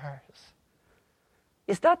also hers.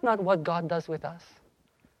 Is that not what God does with us?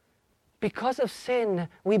 Because of sin,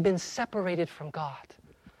 we've been separated from God.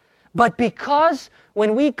 But because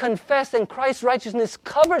when we confess and Christ's righteousness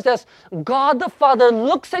covers us, God the Father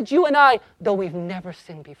looks at you and I, though we've never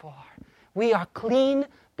sinned before. We are clean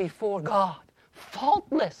before God,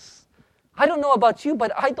 faultless. I don't know about you,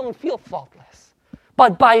 but I don't feel faultless.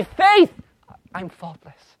 But by faith, I'm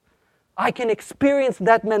faultless. I can experience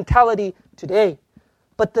that mentality today.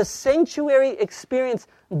 But the sanctuary experience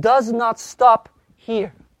does not stop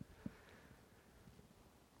here.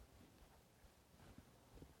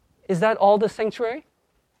 Is that all the sanctuary?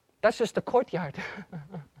 That's just the courtyard.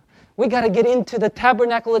 We got to get into the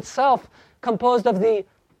tabernacle itself, composed of the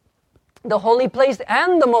holy place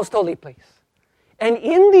and the most holy place. And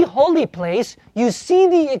in the holy place, you see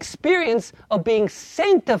the experience of being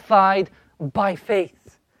sanctified by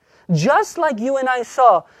faith. Just like you and I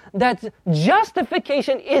saw that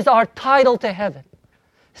justification is our title to heaven,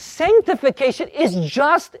 sanctification is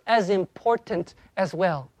just as important as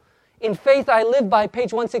well. In Faith I Live By,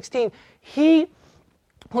 page 116, he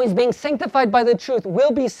who is being sanctified by the truth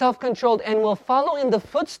will be self-controlled and will follow in the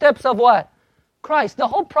footsteps of what? Christ. The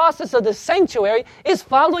whole process of the sanctuary is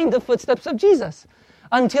following the footsteps of Jesus.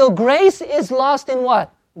 Until grace is lost in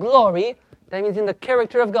what? Glory. That means in the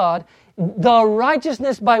character of God. The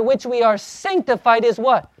righteousness by which we are sanctified is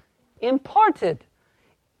what? Imparted.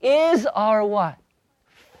 Is our what?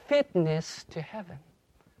 Fitness to heaven.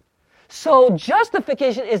 So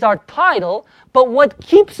justification is our title, but what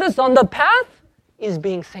keeps us on the path is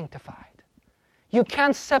being sanctified. You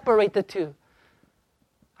can't separate the two.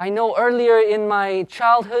 I know earlier in my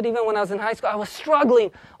childhood, even when I was in high school, I was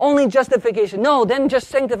struggling. Only justification. No, then just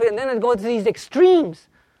sanctification. Then it goes to these extremes.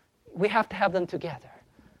 We have to have them together.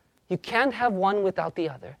 You can't have one without the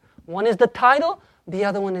other. One is the title, the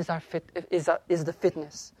other one is the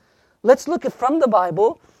fitness. Let's look at from the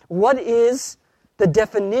Bible, what is the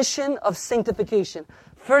definition of sanctification.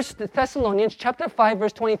 1 Thessalonians chapter 5,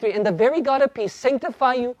 verse 23, and the very God of peace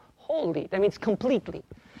sanctify you wholly. That means completely.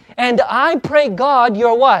 And I pray God,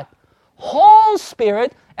 your what? Whole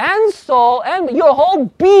spirit and soul and your whole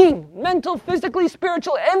being, mental, physically,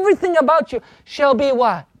 spiritual, everything about you shall be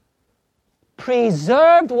what?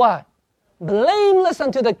 Preserved what? Blameless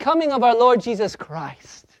unto the coming of our Lord Jesus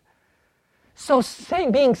Christ. So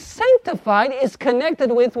being sanctified is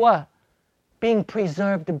connected with what? Being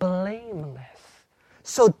preserved blameless.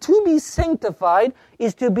 So to be sanctified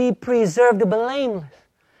is to be preserved blameless.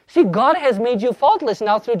 See, God has made you faultless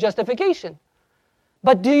now through justification.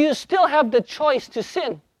 But do you still have the choice to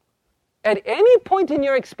sin? At any point in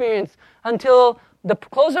your experience, until the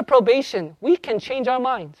close of probation, we can change our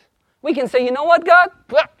minds. We can say, you know what, God?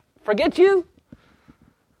 Forget you.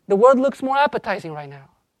 The world looks more appetizing right now.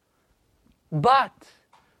 But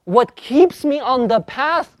what keeps me on the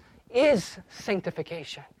path is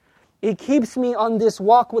sanctification. It keeps me on this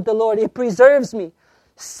walk with the Lord. It preserves me.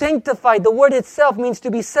 Sanctified, the word itself means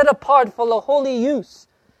to be set apart for the holy use.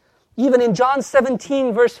 Even in John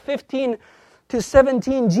 17, verse 15 to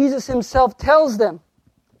 17, Jesus himself tells them,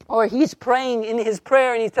 or he's praying in his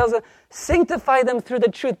prayer and he tells them, sanctify them through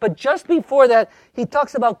the truth. But just before that, he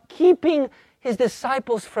talks about keeping his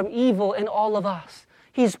disciples from evil and all of us.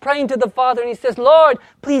 He's praying to the Father and he says, Lord,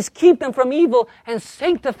 please keep them from evil and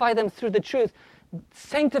sanctify them through the truth.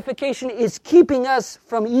 Sanctification is keeping us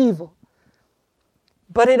from evil.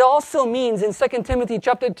 But it also means in 2 Timothy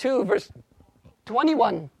chapter 2, verse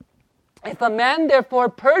 21, if a man therefore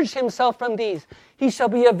purge himself from these, he shall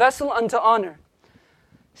be a vessel unto honor,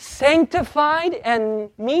 sanctified and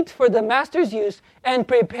meet for the master's use, and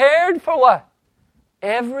prepared for what?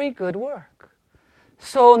 Every good work.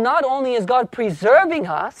 So not only is God preserving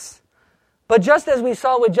us, But just as we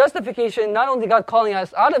saw with justification, not only God calling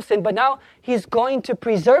us out of sin, but now He's going to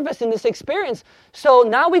preserve us in this experience. So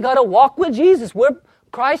now we got to walk with Jesus. Where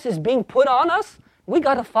Christ is being put on us, we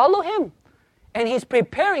got to follow Him. And He's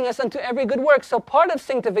preparing us unto every good work. So part of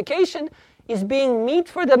sanctification is being meet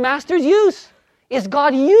for the Master's use. Is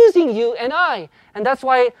God using you and I? And that's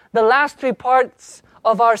why the last 3 parts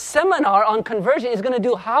of our seminar on conversion is going to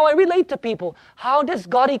do how I relate to people. How does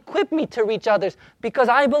God equip me to reach others? Because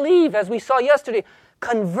I believe, as we saw yesterday,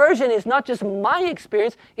 conversion is not just my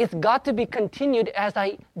experience. It's got to be continued as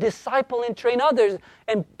I disciple and train others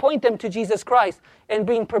and point them to Jesus Christ and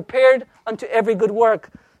being prepared unto every good work.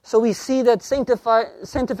 So we see that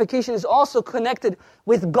sanctification is also connected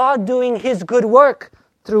with God doing His good work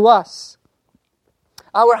through us.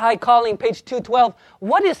 Our high calling, page 212.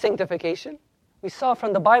 What is sanctification? We saw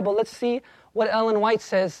from the Bible. Let's see what Ellen White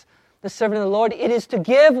says, the servant of the Lord. It is to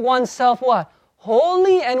give oneself what?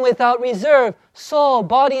 Wholly and without reserve, soul,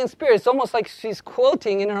 body, and spirit. It's almost like she's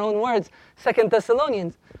quoting in her own words, 2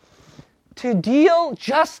 Thessalonians. To deal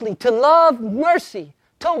justly, to love mercy,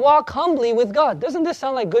 to walk humbly with God. Doesn't this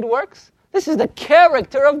sound like good works? This is the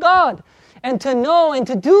character of God. And to know and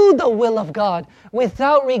to do the will of God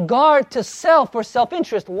without regard to self or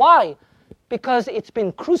self-interest. Why? Because it's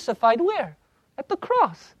been crucified where? At the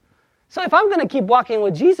cross. So if I'm going to keep walking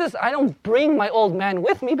with Jesus, I don't bring my old man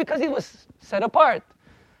with me because he was set apart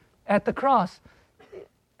at the cross.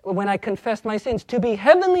 When I confessed my sins, to be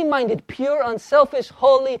heavenly minded, pure, unselfish,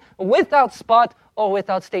 holy, without spot or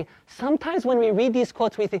without stain. Sometimes when we read these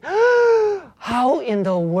quotes, we think, how in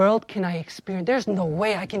the world can I experience? There's no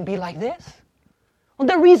way I can be like this. Well,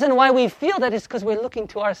 the reason why we feel that is because we're looking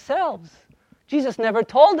to ourselves. Jesus never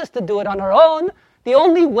told us to do it on our own. The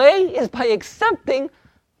only way is by accepting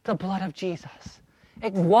the blood of Jesus.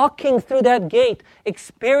 Walking through that gate,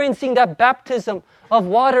 experiencing that baptism of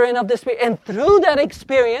water and of the Spirit. And through that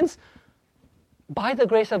experience, by the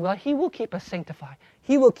grace of God, He will keep us sanctified.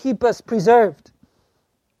 He will keep us preserved.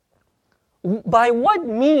 By what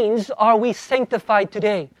means are we sanctified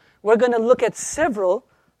today? We're going to look at several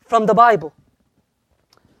from the Bible.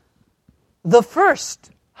 The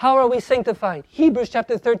first, how are we sanctified? Hebrews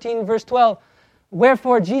chapter 13, verse 12.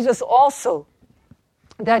 Wherefore Jesus also,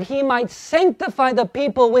 that He might sanctify the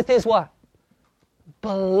people with His what?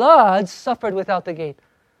 Blood, suffered without the gate.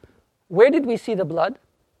 Where did we see the blood?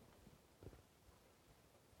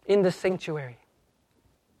 In the sanctuary.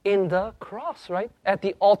 In the cross, right? At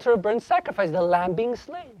the altar of burnt sacrifice, the lamb being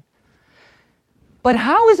slain. But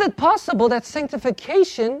how is it possible that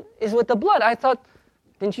sanctification is with the blood? I thought,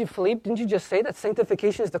 Felipe, didn't you just say that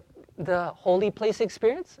sanctification is the holy place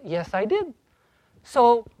experience? Yes, I did.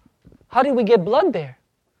 So, how did we get blood there?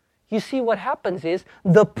 You see, what happens is,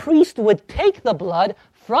 the priest would take the blood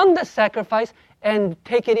from the sacrifice and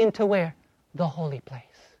take it into where? The holy place.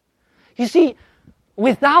 You see,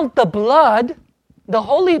 without the blood, the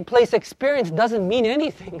holy place experience doesn't mean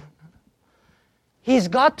anything. He's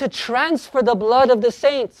got to transfer the blood of the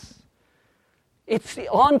saints. It's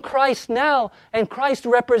on Christ now, and Christ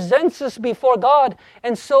represents us before God.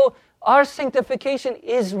 And so our sanctification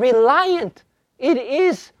is reliant. It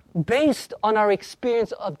is based on our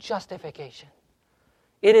experience of justification.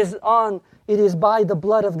 It is by the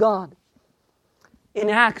blood of God. In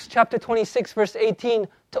Acts chapter 26, verse 18,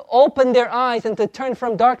 to open their eyes and to turn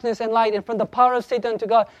from darkness and light and from the power of Satan to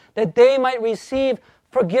God, that they might receive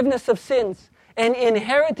forgiveness of sins and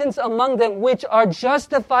inheritance among them which are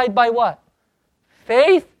justified by what?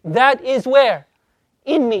 Faith that is where?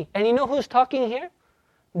 In me. And you know who's talking here?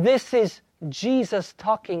 This is Jesus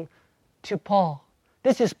talking to Paul.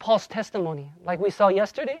 This is Paul's testimony, like we saw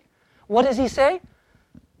yesterday. What does he say?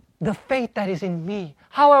 The faith that is in me.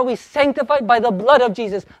 How are we sanctified? By the blood of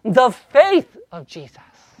Jesus. The faith of Jesus.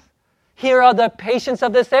 Here are the patience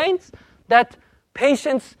of the saints. That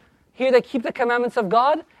patience, here they keep the commandments of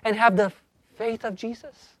God and have the faith of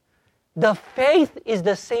Jesus. The faith is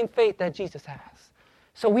the same faith that Jesus has.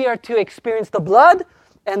 So we are to experience the blood.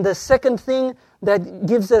 And the second thing that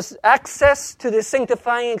gives us access to this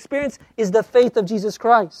sanctifying experience is the faith of Jesus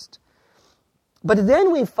Christ. But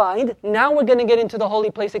then we find, now we're going to get into the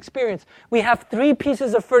holy place experience. We have 3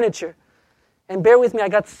 pieces of furniture. And bear with me, I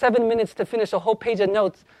got 7 minutes to finish a whole page of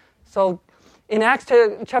notes. So in Acts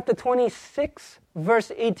chapter 26,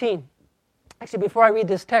 verse 18. Actually, before I read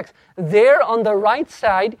this text, there on the right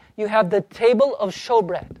side, you have the table of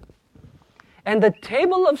showbread. And the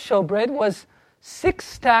table of showbread was 6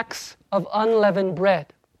 stacks of unleavened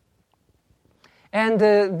bread. And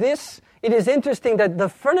it is interesting that the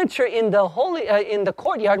furniture in the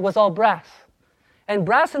courtyard was all brass. And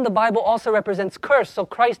brass in the Bible also represents curse, so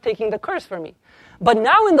Christ taking the curse for me. But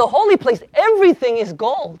now in the holy place, everything is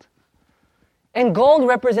gold. And gold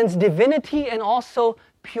represents divinity and also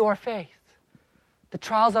pure faith. The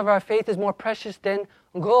trials of our faith is more precious than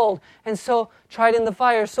gold. And so, tried in the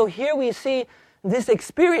fire. So here we see this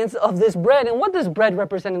experience of this bread. And what does bread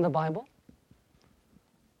represent in the Bible?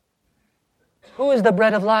 Who is the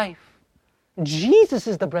bread of life? Jesus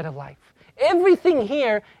is the bread of life. Everything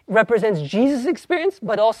here represents Jesus' experience,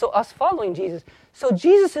 but also us following Jesus. So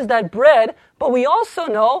Jesus is that bread, but we also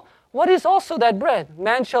know what is also that bread.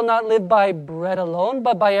 Man shall not live by bread alone,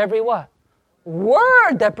 but by every what?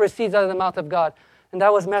 Word that proceeds out of the mouth of God. And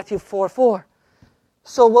that was Matthew 4:4.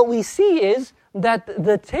 So what we see is that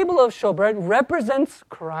the table of showbread represents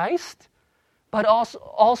Christ, but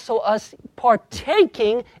also us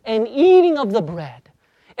partaking and eating of the bread.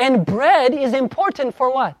 And bread is important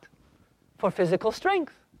for what? For physical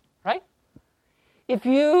strength, right? If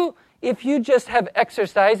you just have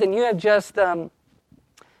exercised and you have just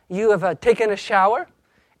taken a shower,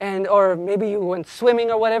 or maybe you went swimming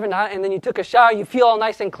or whatever, and then you took a shower, you feel all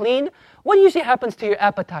nice and clean. What usually happens to your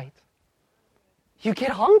appetite? You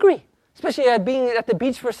get hungry, especially being at the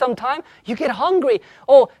beach for some time. You get hungry.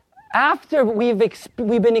 Oh, after we've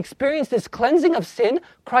been experienced this cleansing of sin,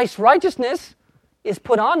 Christ's righteousness is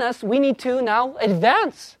put on us. We need to now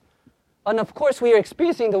advance. And of course, we are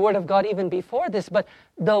experiencing the Word of God even before this, but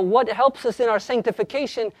what helps us in our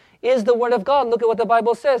sanctification is the Word of God. Look at what the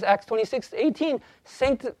Bible says, Acts 26:18.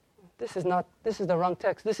 This is the wrong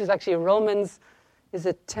text. This is actually Romans, is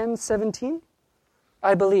it 10:17?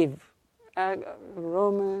 I believe.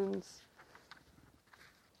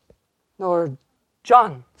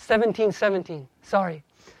 John 17:17. Sorry.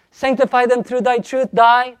 Sanctify them through thy truth.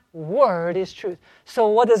 Thy word is truth. So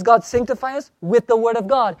what does God sanctify us? With the Word of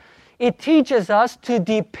God. It teaches us to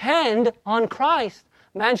depend on Christ.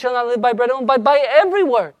 Man shall not live by bread alone, but by every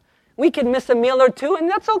word. We can miss a meal or two, and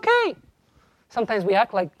that's okay. Sometimes we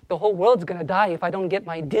act like the whole world's going to die if I don't get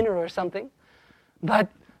my dinner or something. But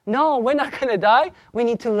no, we're not going to die. We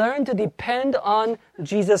need to learn to depend on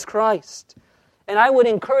Jesus Christ. And I would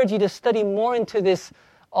encourage you to study more into this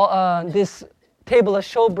table of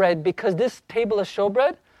showbread, because this table of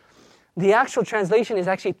showbread, the actual translation is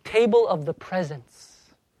actually table of the presence.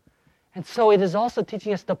 And so it is also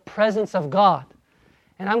teaching us the presence of God.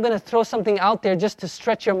 And I'm going to throw something out there just to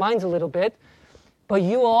stretch your minds a little bit. But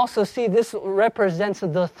you will also see this represents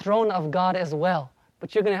the throne of God as well.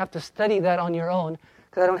 But you're going to have to study that on your own,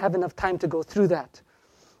 because I don't have enough time to go through that.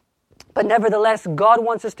 But nevertheless, God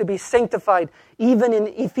wants us to be sanctified, even in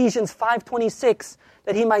Ephesians 5:26,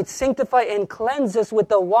 that He might sanctify and cleanse us with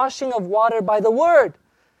the washing of water by the Word.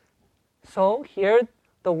 So here,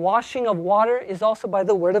 the washing of water is also by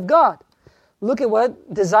the Word of God. Look at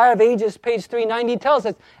what Desire of Ages, page 390, tells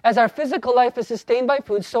us. As our physical life is sustained by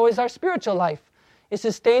food, so is our spiritual life. It's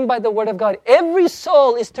sustained by the Word of God. Every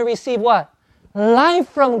soul is to receive what? Life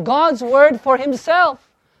from God's Word for himself.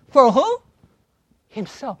 For who?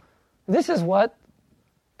 Himself. This is what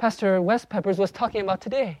Pastor West Peppers was talking about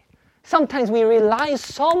today. Sometimes we rely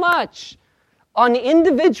so much on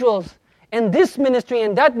individuals and this ministry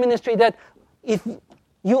and that ministry that if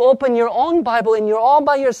you open your own Bible and you're all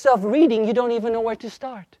by yourself reading, you don't even know where to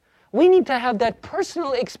start. We need to have that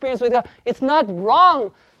personal experience with God. It's not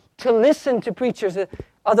wrong to listen to preachers.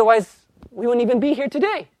 Otherwise, we wouldn't even be here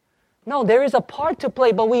today. No, there is a part to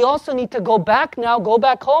play, but we also need to go back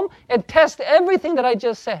home and test everything that I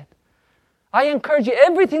just said. I encourage you,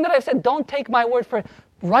 everything that I've said, don't take my word for it.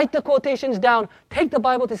 Write the quotations down. Take the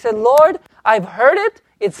Bible to say, Lord, I've heard it.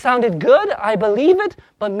 It sounded good. I believe it,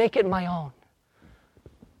 but make it my own.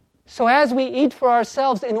 So as we eat for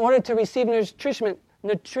ourselves in order to receive nourishment,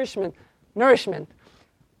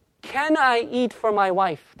 can I eat for my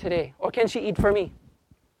wife today? Or can she eat for me?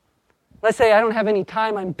 Let's say I don't have any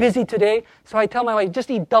time, I'm busy today, so I tell my wife,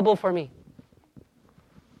 just eat double for me.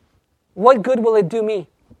 What good will it do me?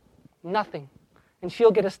 Nothing. And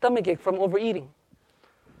she'll get a stomachache from overeating.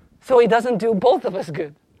 So it doesn't do both of us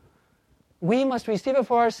good. We must receive it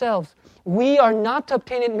for ourselves. We are not to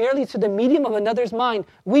obtain it merely through the medium of another's mind.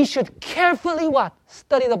 We should carefully what?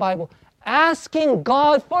 Study the Bible. Asking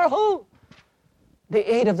God for who?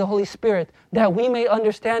 The aid of the Holy Spirit, that we may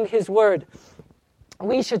understand His Word.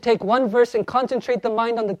 We should take one verse and concentrate the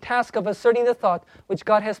mind on the task of asserting the thought which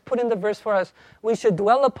God has put in the verse for us. We should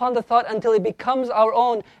dwell upon the thought until it becomes our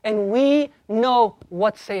own, and we know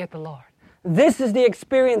what saith the Lord. This is the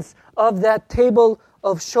experience of that table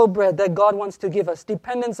of showbread that God wants to give us.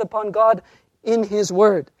 Dependence upon God in His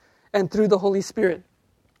Word and through the Holy Spirit.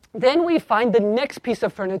 Then we find the next piece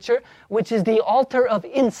of furniture, which is the altar of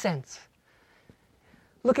incense.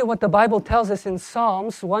 Look at what the Bible tells us in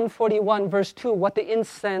Psalms 141, verse 2, what the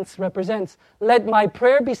incense represents. Let my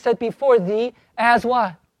prayer be set before thee as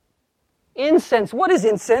what? Incense. What is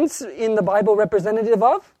incense in the Bible representative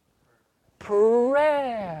of?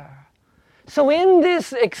 Prayer. So in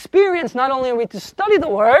this experience, not only are we to study the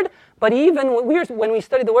Word, but even when we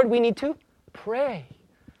study the Word, we need to pray.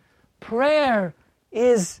 Prayer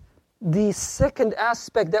is the second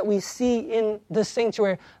aspect that we see in the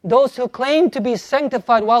sanctuary. Those who claim to be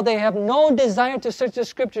sanctified while they have no desire to search the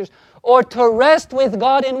Scriptures or to rest with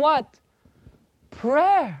God in what?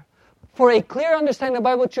 Prayer. For a clear understanding of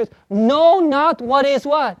Bible truth, know not what is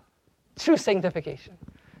what? True sanctification.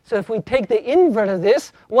 So if we take the invert of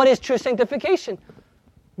this, what is true sanctification?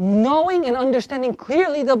 Knowing and understanding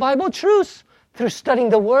clearly the Bible truths through studying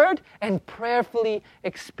the Word and prayerfully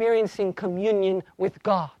experiencing communion with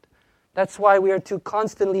God. That's why we are to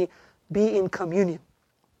constantly be in communion.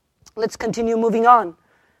 Let's continue moving on.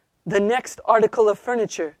 The next article of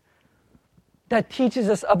furniture that teaches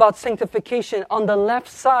us about sanctification on the left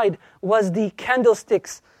side was the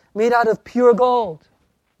candlesticks made out of pure gold.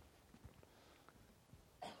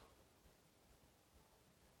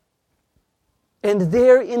 And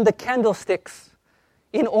there in the candlesticks,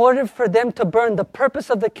 in order for them to burn, the purpose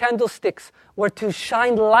of the candlesticks were to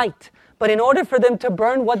shine light. But in order for them to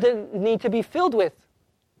burn, what did they need to be filled with?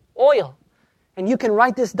 Oil. And you can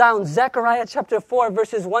write this down, Zechariah chapter 4,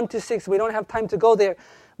 verses 1 to 6. We don't have time to go there.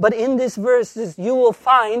 But in these verses, you will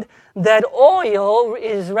find that oil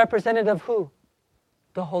is representative of who?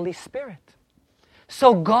 The Holy Spirit.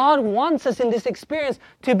 So God wants us in this experience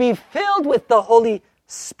to be filled with the Holy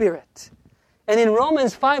Spirit. And in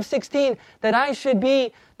Romans 5:16, that I should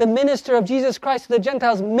be the minister of Jesus Christ to the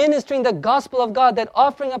Gentiles, ministering the gospel of God, that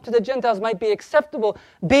offering up to the Gentiles might be acceptable,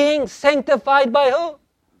 being sanctified by who?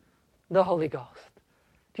 The Holy Ghost.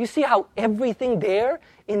 Do you see how everything there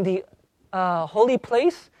in the holy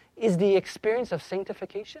place is the experience of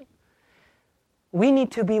sanctification? We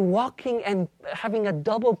need to be walking and having a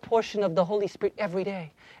double portion of the Holy Spirit every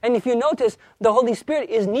day. And if you notice, the Holy Spirit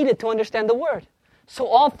is needed to understand the Word. So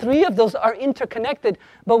all three of those are interconnected.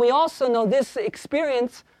 But we also know this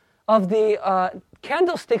experience of the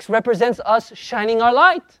candlesticks represents us shining our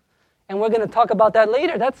light. And we're going to talk about that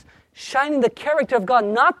later. That's shining the character of God,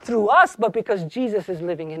 not through us, but because Jesus is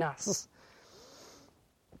living in us.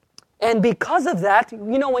 And because of that,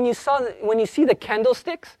 you know, when you see the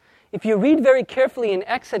candlesticks, if you read very carefully in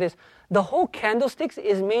Exodus, the whole candlesticks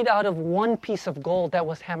is made out of one piece of gold that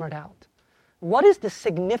was hammered out. What is the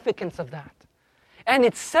significance of that? And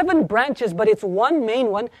it's 7 branches, but it's one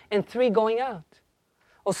main one and 3 going out.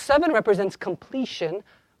 Well, 7 represents completion,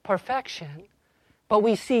 perfection, but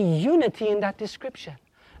we see unity in that description.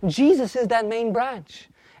 Jesus is that main branch.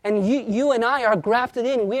 And you and I are grafted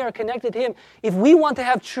in. We are connected to Him. If we want to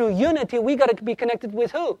have true unity, we got to be connected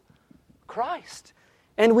with who? Christ.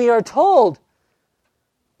 And we are told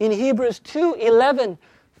in Hebrews 2:11,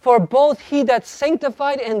 for both He that's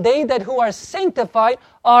sanctified and they that who are sanctified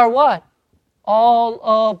are what? All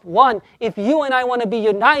of one. If you and I want to be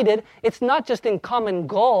united, it's not just in common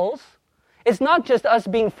goals. It's not just us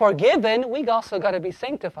being forgiven. We also got to be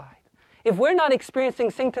sanctified. If we're not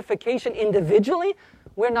experiencing sanctification individually,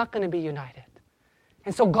 we're not going to be united.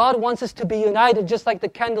 And so God wants us to be united just like the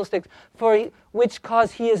candlesticks, for which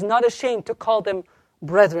cause He is not ashamed to call them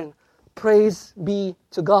brethren. Praise be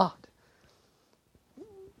to God.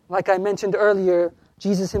 Like I mentioned earlier,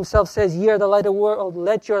 Jesus Himself says, ye are the light of the world,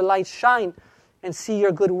 let your light shine and see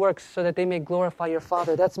your good works so that they may glorify your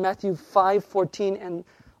Father. That's Matthew 5:14 and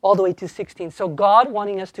all the way to 16. So God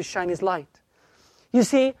wanting us to shine His light. You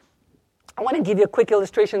see, I want to give you a quick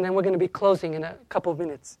illustration, then we're going to be closing in a couple of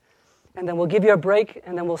minutes. And then we'll give you a break,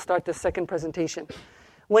 and then we'll start the second presentation.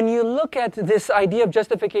 When you look at this idea of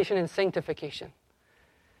justification and sanctification,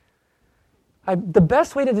 the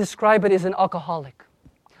best way to describe it is an alcoholic.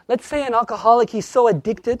 Let's say an alcoholic, he's so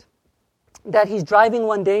addicted that he's driving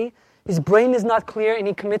one day, his brain is not clear, and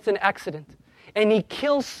he commits an accident. And he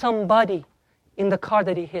kills somebody in the car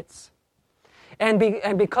that he hits. And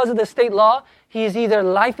because of the state law, he is either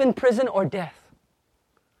life in prison or death.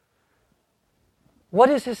 What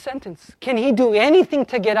is his sentence? Can he do anything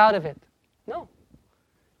to get out of it? No.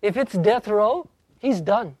 If it's death row, he's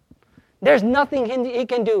done. There's nothing he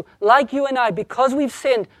can do. Like you and I, because we've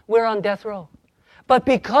sinned, we're on death row. But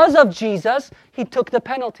because of Jesus, He took the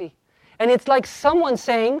penalty. And it's like someone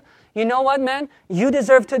saying, you know what, man? You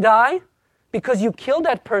deserve to die because you killed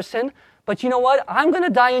that person. But you know what? I'm going to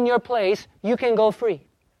die in your place. You can go free.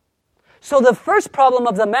 So the first problem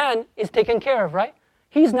of the man is taken care of, right?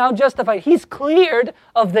 He's now justified. He's cleared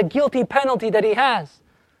of the guilty penalty that he has.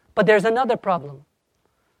 But there's another problem.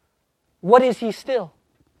 what is he still?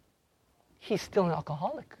 He's still an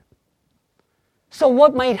alcoholic. So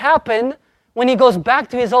what might happen when he goes back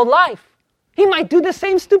to his old life? He might do the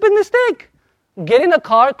same stupid mistake. Get in a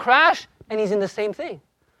car, crash, and he's in the same thing.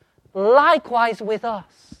 Likewise with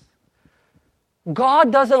us.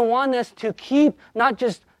 God doesn't want us to not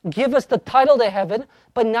just give us the title to heaven,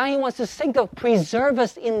 but now He wants to preserve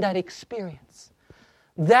us in that experience.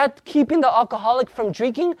 That keeping the alcoholic from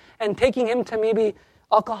drinking and taking him to maybe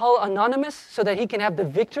Alcohol Anonymous so that he can have the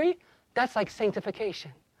victory, that's like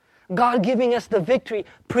sanctification. God giving us the victory,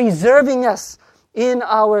 preserving us in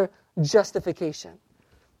our justification.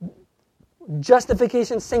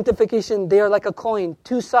 Justification, sanctification, they are like a coin,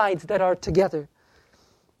 two sides that are together.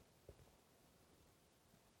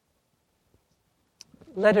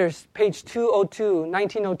 Letters, page 202,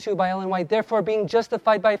 1902 by Ellen White. Therefore, being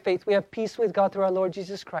justified by faith, we have peace with God through our Lord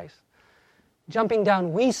Jesus Christ. Jumping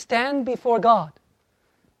down, we stand before God.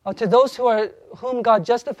 To those whom God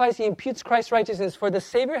justifies, He imputes Christ's righteousness. For the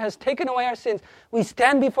Savior has taken away our sins. We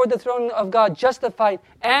stand before the throne of God, justified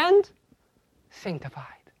and sanctified.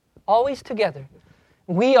 Always together.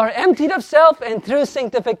 We are emptied of self, and through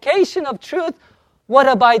sanctification of truth, what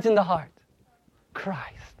abides in the heart?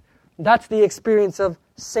 Christ. That's the experience of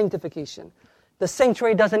sanctification. The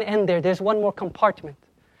sanctuary doesn't end there. There's one more compartment.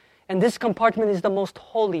 And this compartment is the most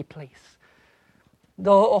holy place.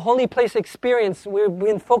 The holy place experience, we've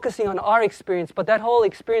been focusing on our experience, but that whole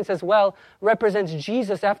experience as well represents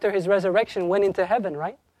Jesus after His resurrection went into heaven,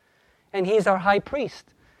 right? And He's our high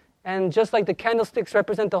priest. And just like the candlesticks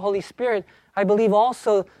represent the Holy Spirit, I believe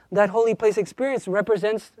also that holy place experience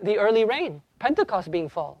represents the early rain, Pentecost being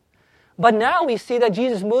fall. But now we see that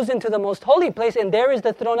Jesus moves into the most holy place, and there is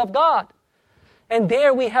the throne of God. And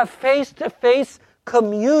there we have face-to-face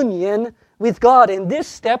communion with God. And this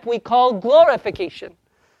step we call glorification.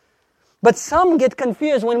 But some get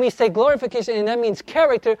confused when we say glorification, and that means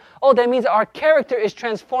character. Oh, that means our character is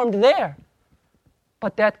transformed there.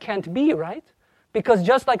 But that can't be, right? Because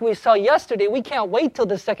just like we saw yesterday, we can't wait till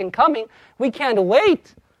the second coming. We can't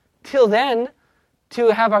wait till then to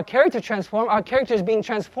have our character transformed. Our character is being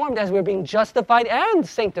transformed as we're being justified and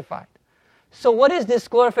sanctified. So what is this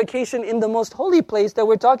glorification in the most holy place that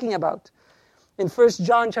we're talking about? In 1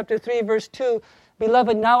 John chapter 3, verse 2,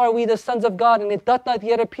 Beloved, now are we the sons of God, and it doth not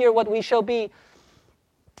yet appear what we shall be.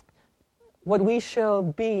 What we shall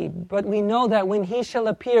be. But we know that when He shall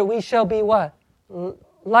appear, we shall be what?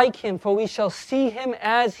 Like Him, for we shall see Him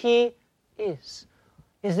as He is.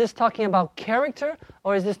 Is this talking about character,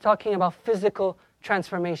 or is this talking about physical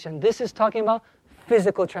transformation? This is talking about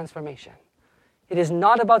physical transformation. It is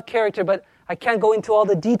not about character, but I can't go into all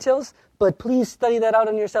the details, but please study that out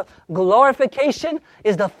on yourself. Glorification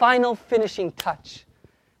is the final finishing touch.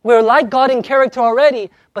 We're like God in character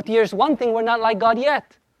already, but here's one thing, we're not like God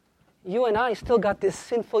yet. You and I still got this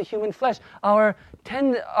sinful human flesh. Our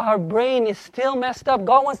brain is still messed up.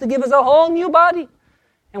 God wants to give us a whole new body.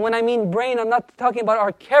 And when I mean brain, I'm not talking about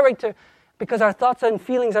our character, because our thoughts and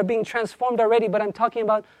feelings are being transformed already, but I'm talking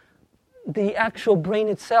about the actual brain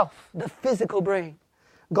itself, the physical brain.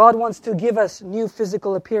 God wants to give us new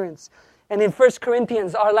physical appearance. And in 1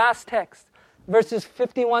 Corinthians, our last text, verses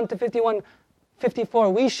 51 to 54,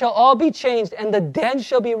 we shall all be changed, and the dead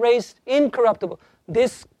shall be raised incorruptible.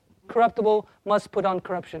 This corruptible must put on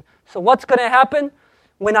corruption. So what's going to happen?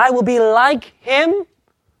 When I will be like Him,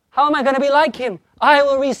 how am I going to be like Him? I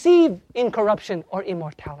will receive incorruption or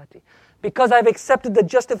immortality. Because I've accepted the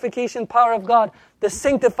justification power of God, the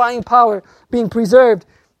sanctifying power being preserved,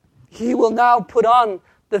 He will now put on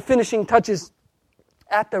the finishing touches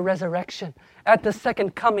at the resurrection, at the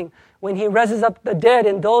second coming. When He raises up the dead,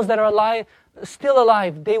 and those that are alive, still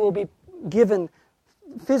alive, they will be given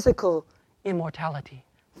physical immortality,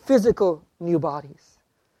 physical new bodies.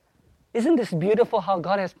 Isn't this beautiful how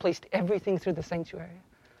God has placed everything through the sanctuary?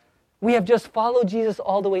 We have just followed Jesus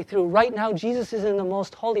all the way through. Right now, Jesus is in the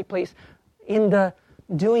most holy place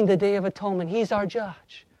doing the Day of Atonement. He's our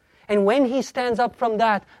judge. And when He stands up from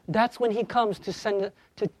that, that's when He comes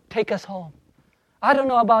to take us home. I don't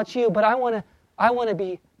know about you, but I want to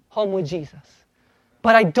be home with Jesus.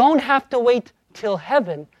 But I don't have to wait till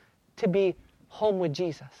heaven to be home with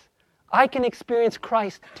Jesus. I can experience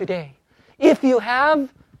Christ today. If you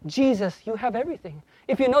have Jesus, you have everything.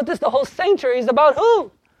 If you notice, the whole sanctuary is about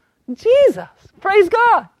who? Jesus. Praise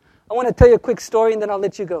God. I want to tell you a quick story and then I'll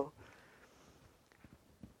let you go.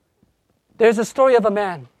 There's a story of a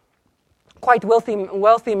man, quite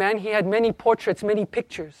wealthy man. He had many portraits, many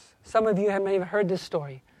pictures. Some of you may have heard this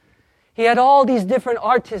story. He had all these different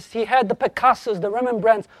artists. He had the Picassos, the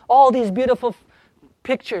Rembrandts, all these beautiful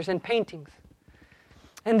pictures and paintings.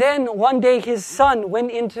 And then one day his son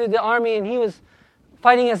went into the army and he was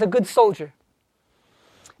fighting as a good soldier.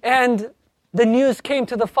 And the news came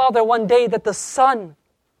to the father one day that the son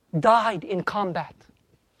died in combat.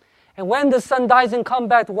 And when the son dies in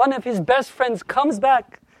combat, one of his best friends comes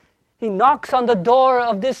back. He knocks on the door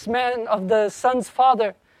of this man, of the son's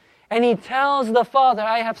father, and he tells the father,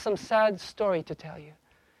 I have some sad story to tell you.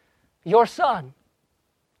 Your son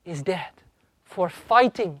is dead for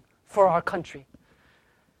fighting for our country.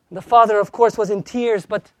 The father, of course, was in tears,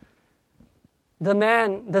 but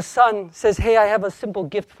the son says, hey, I have a simple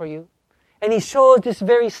gift for you. And he shows this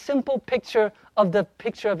very simple picture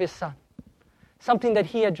of his son. Something that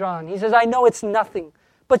he had drawn. He says, I know it's nothing,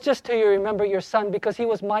 but just till you remember your son, because he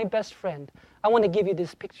was my best friend, I want to give you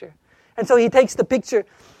this picture. And so he takes the picture,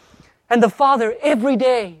 and the father every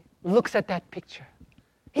day looks at that picture.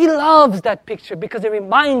 He loves that picture because it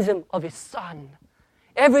reminds him of his son.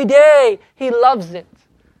 Every day he loves it.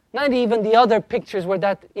 Not even the other pictures were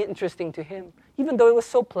that interesting to him, even though it was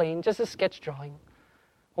so plain, just a sketch drawing.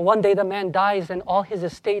 One day the man dies and all his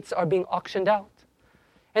estates are being auctioned out.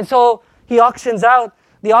 And so he auctions out,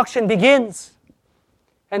 the auction begins.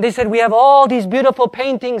 And they said, we have all these beautiful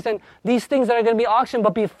paintings and these things that are going to be auctioned,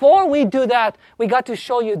 but before we do that, we got to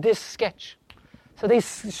show you this sketch. So they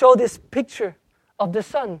show this picture of the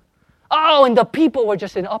son. Oh, and the people were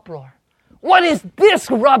just in uproar. What is this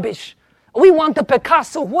rubbish? We want the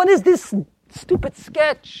Picasso. What is this stupid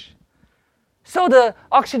sketch? So the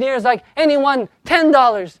auctioneer is like, anyone,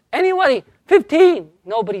 $10. Anybody, $15.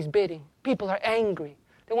 Nobody's bidding. People are angry.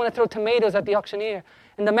 They want to throw tomatoes at the auctioneer.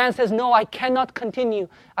 And the man says, no, I cannot continue.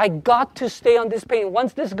 I got to stay on this painting.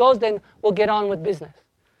 Once this goes, then we'll get on with business.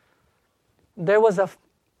 There was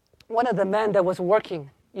one of the men that was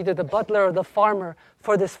working, either the butler or the farmer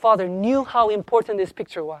for this father, knew how important this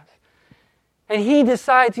picture was. And he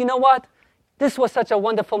decides, you know what? This was such a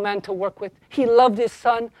wonderful man to work with. He loved his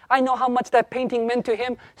son. I know how much that painting meant to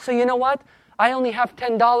him. So you know what? I only have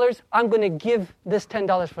 $10. I'm going to give this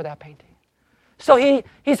 $10 for that painting. So he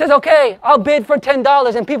says, okay, I'll bid for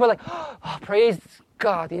 $10. And people are like, oh, praise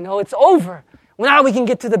God, it's over. Now we can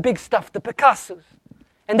get to the big stuff, the Picassos.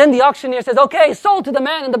 And then the auctioneer says, okay, sold to the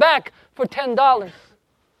man in the back for $10.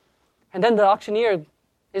 And then the auctioneer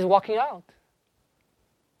is walking out.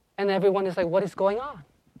 And everyone is like, what is going on?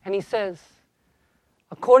 And he says,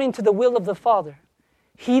 according to the will of the Father,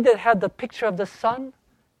 he that had the picture of the Son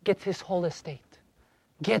gets his whole estate,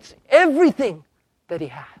 gets everything that he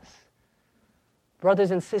has.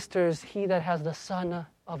 Brothers and sisters, he that has the Son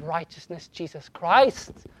of righteousness, Jesus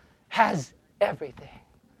Christ, has everything.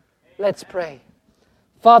 Let's pray.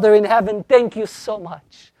 Father in heaven, thank you so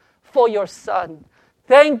much for your Son.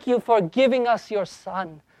 Thank you for giving us your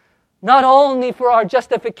Son, not only for our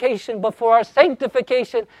justification, but for our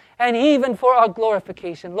sanctification and even for our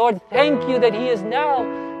glorification. Lord, thank you that he is now,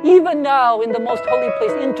 even now, in the most holy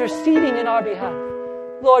place, interceding in our behalf.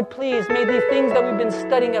 Lord, please, may the things that we've been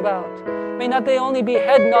studying about, may not they only be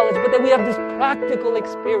head knowledge, but that we have this practical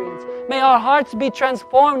experience. May our hearts be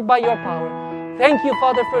transformed by your power. Thank you,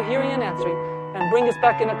 Father, for hearing and answering. And bring us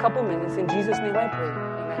back in a couple minutes. In Jesus' name I pray.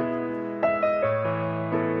 Amen.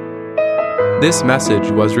 This message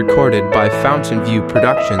was recorded by Fountain View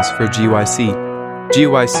Productions for GYC.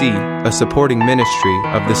 GYC, a supporting ministry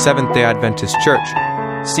of the Seventh-day Adventist Church,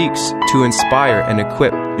 seeks to inspire and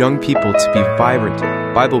equip young people to be vibrant,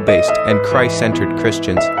 Bible-based, and Christ-centered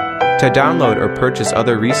Christians. To download or purchase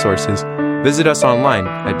other resources, visit us online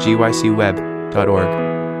at gycweb.org.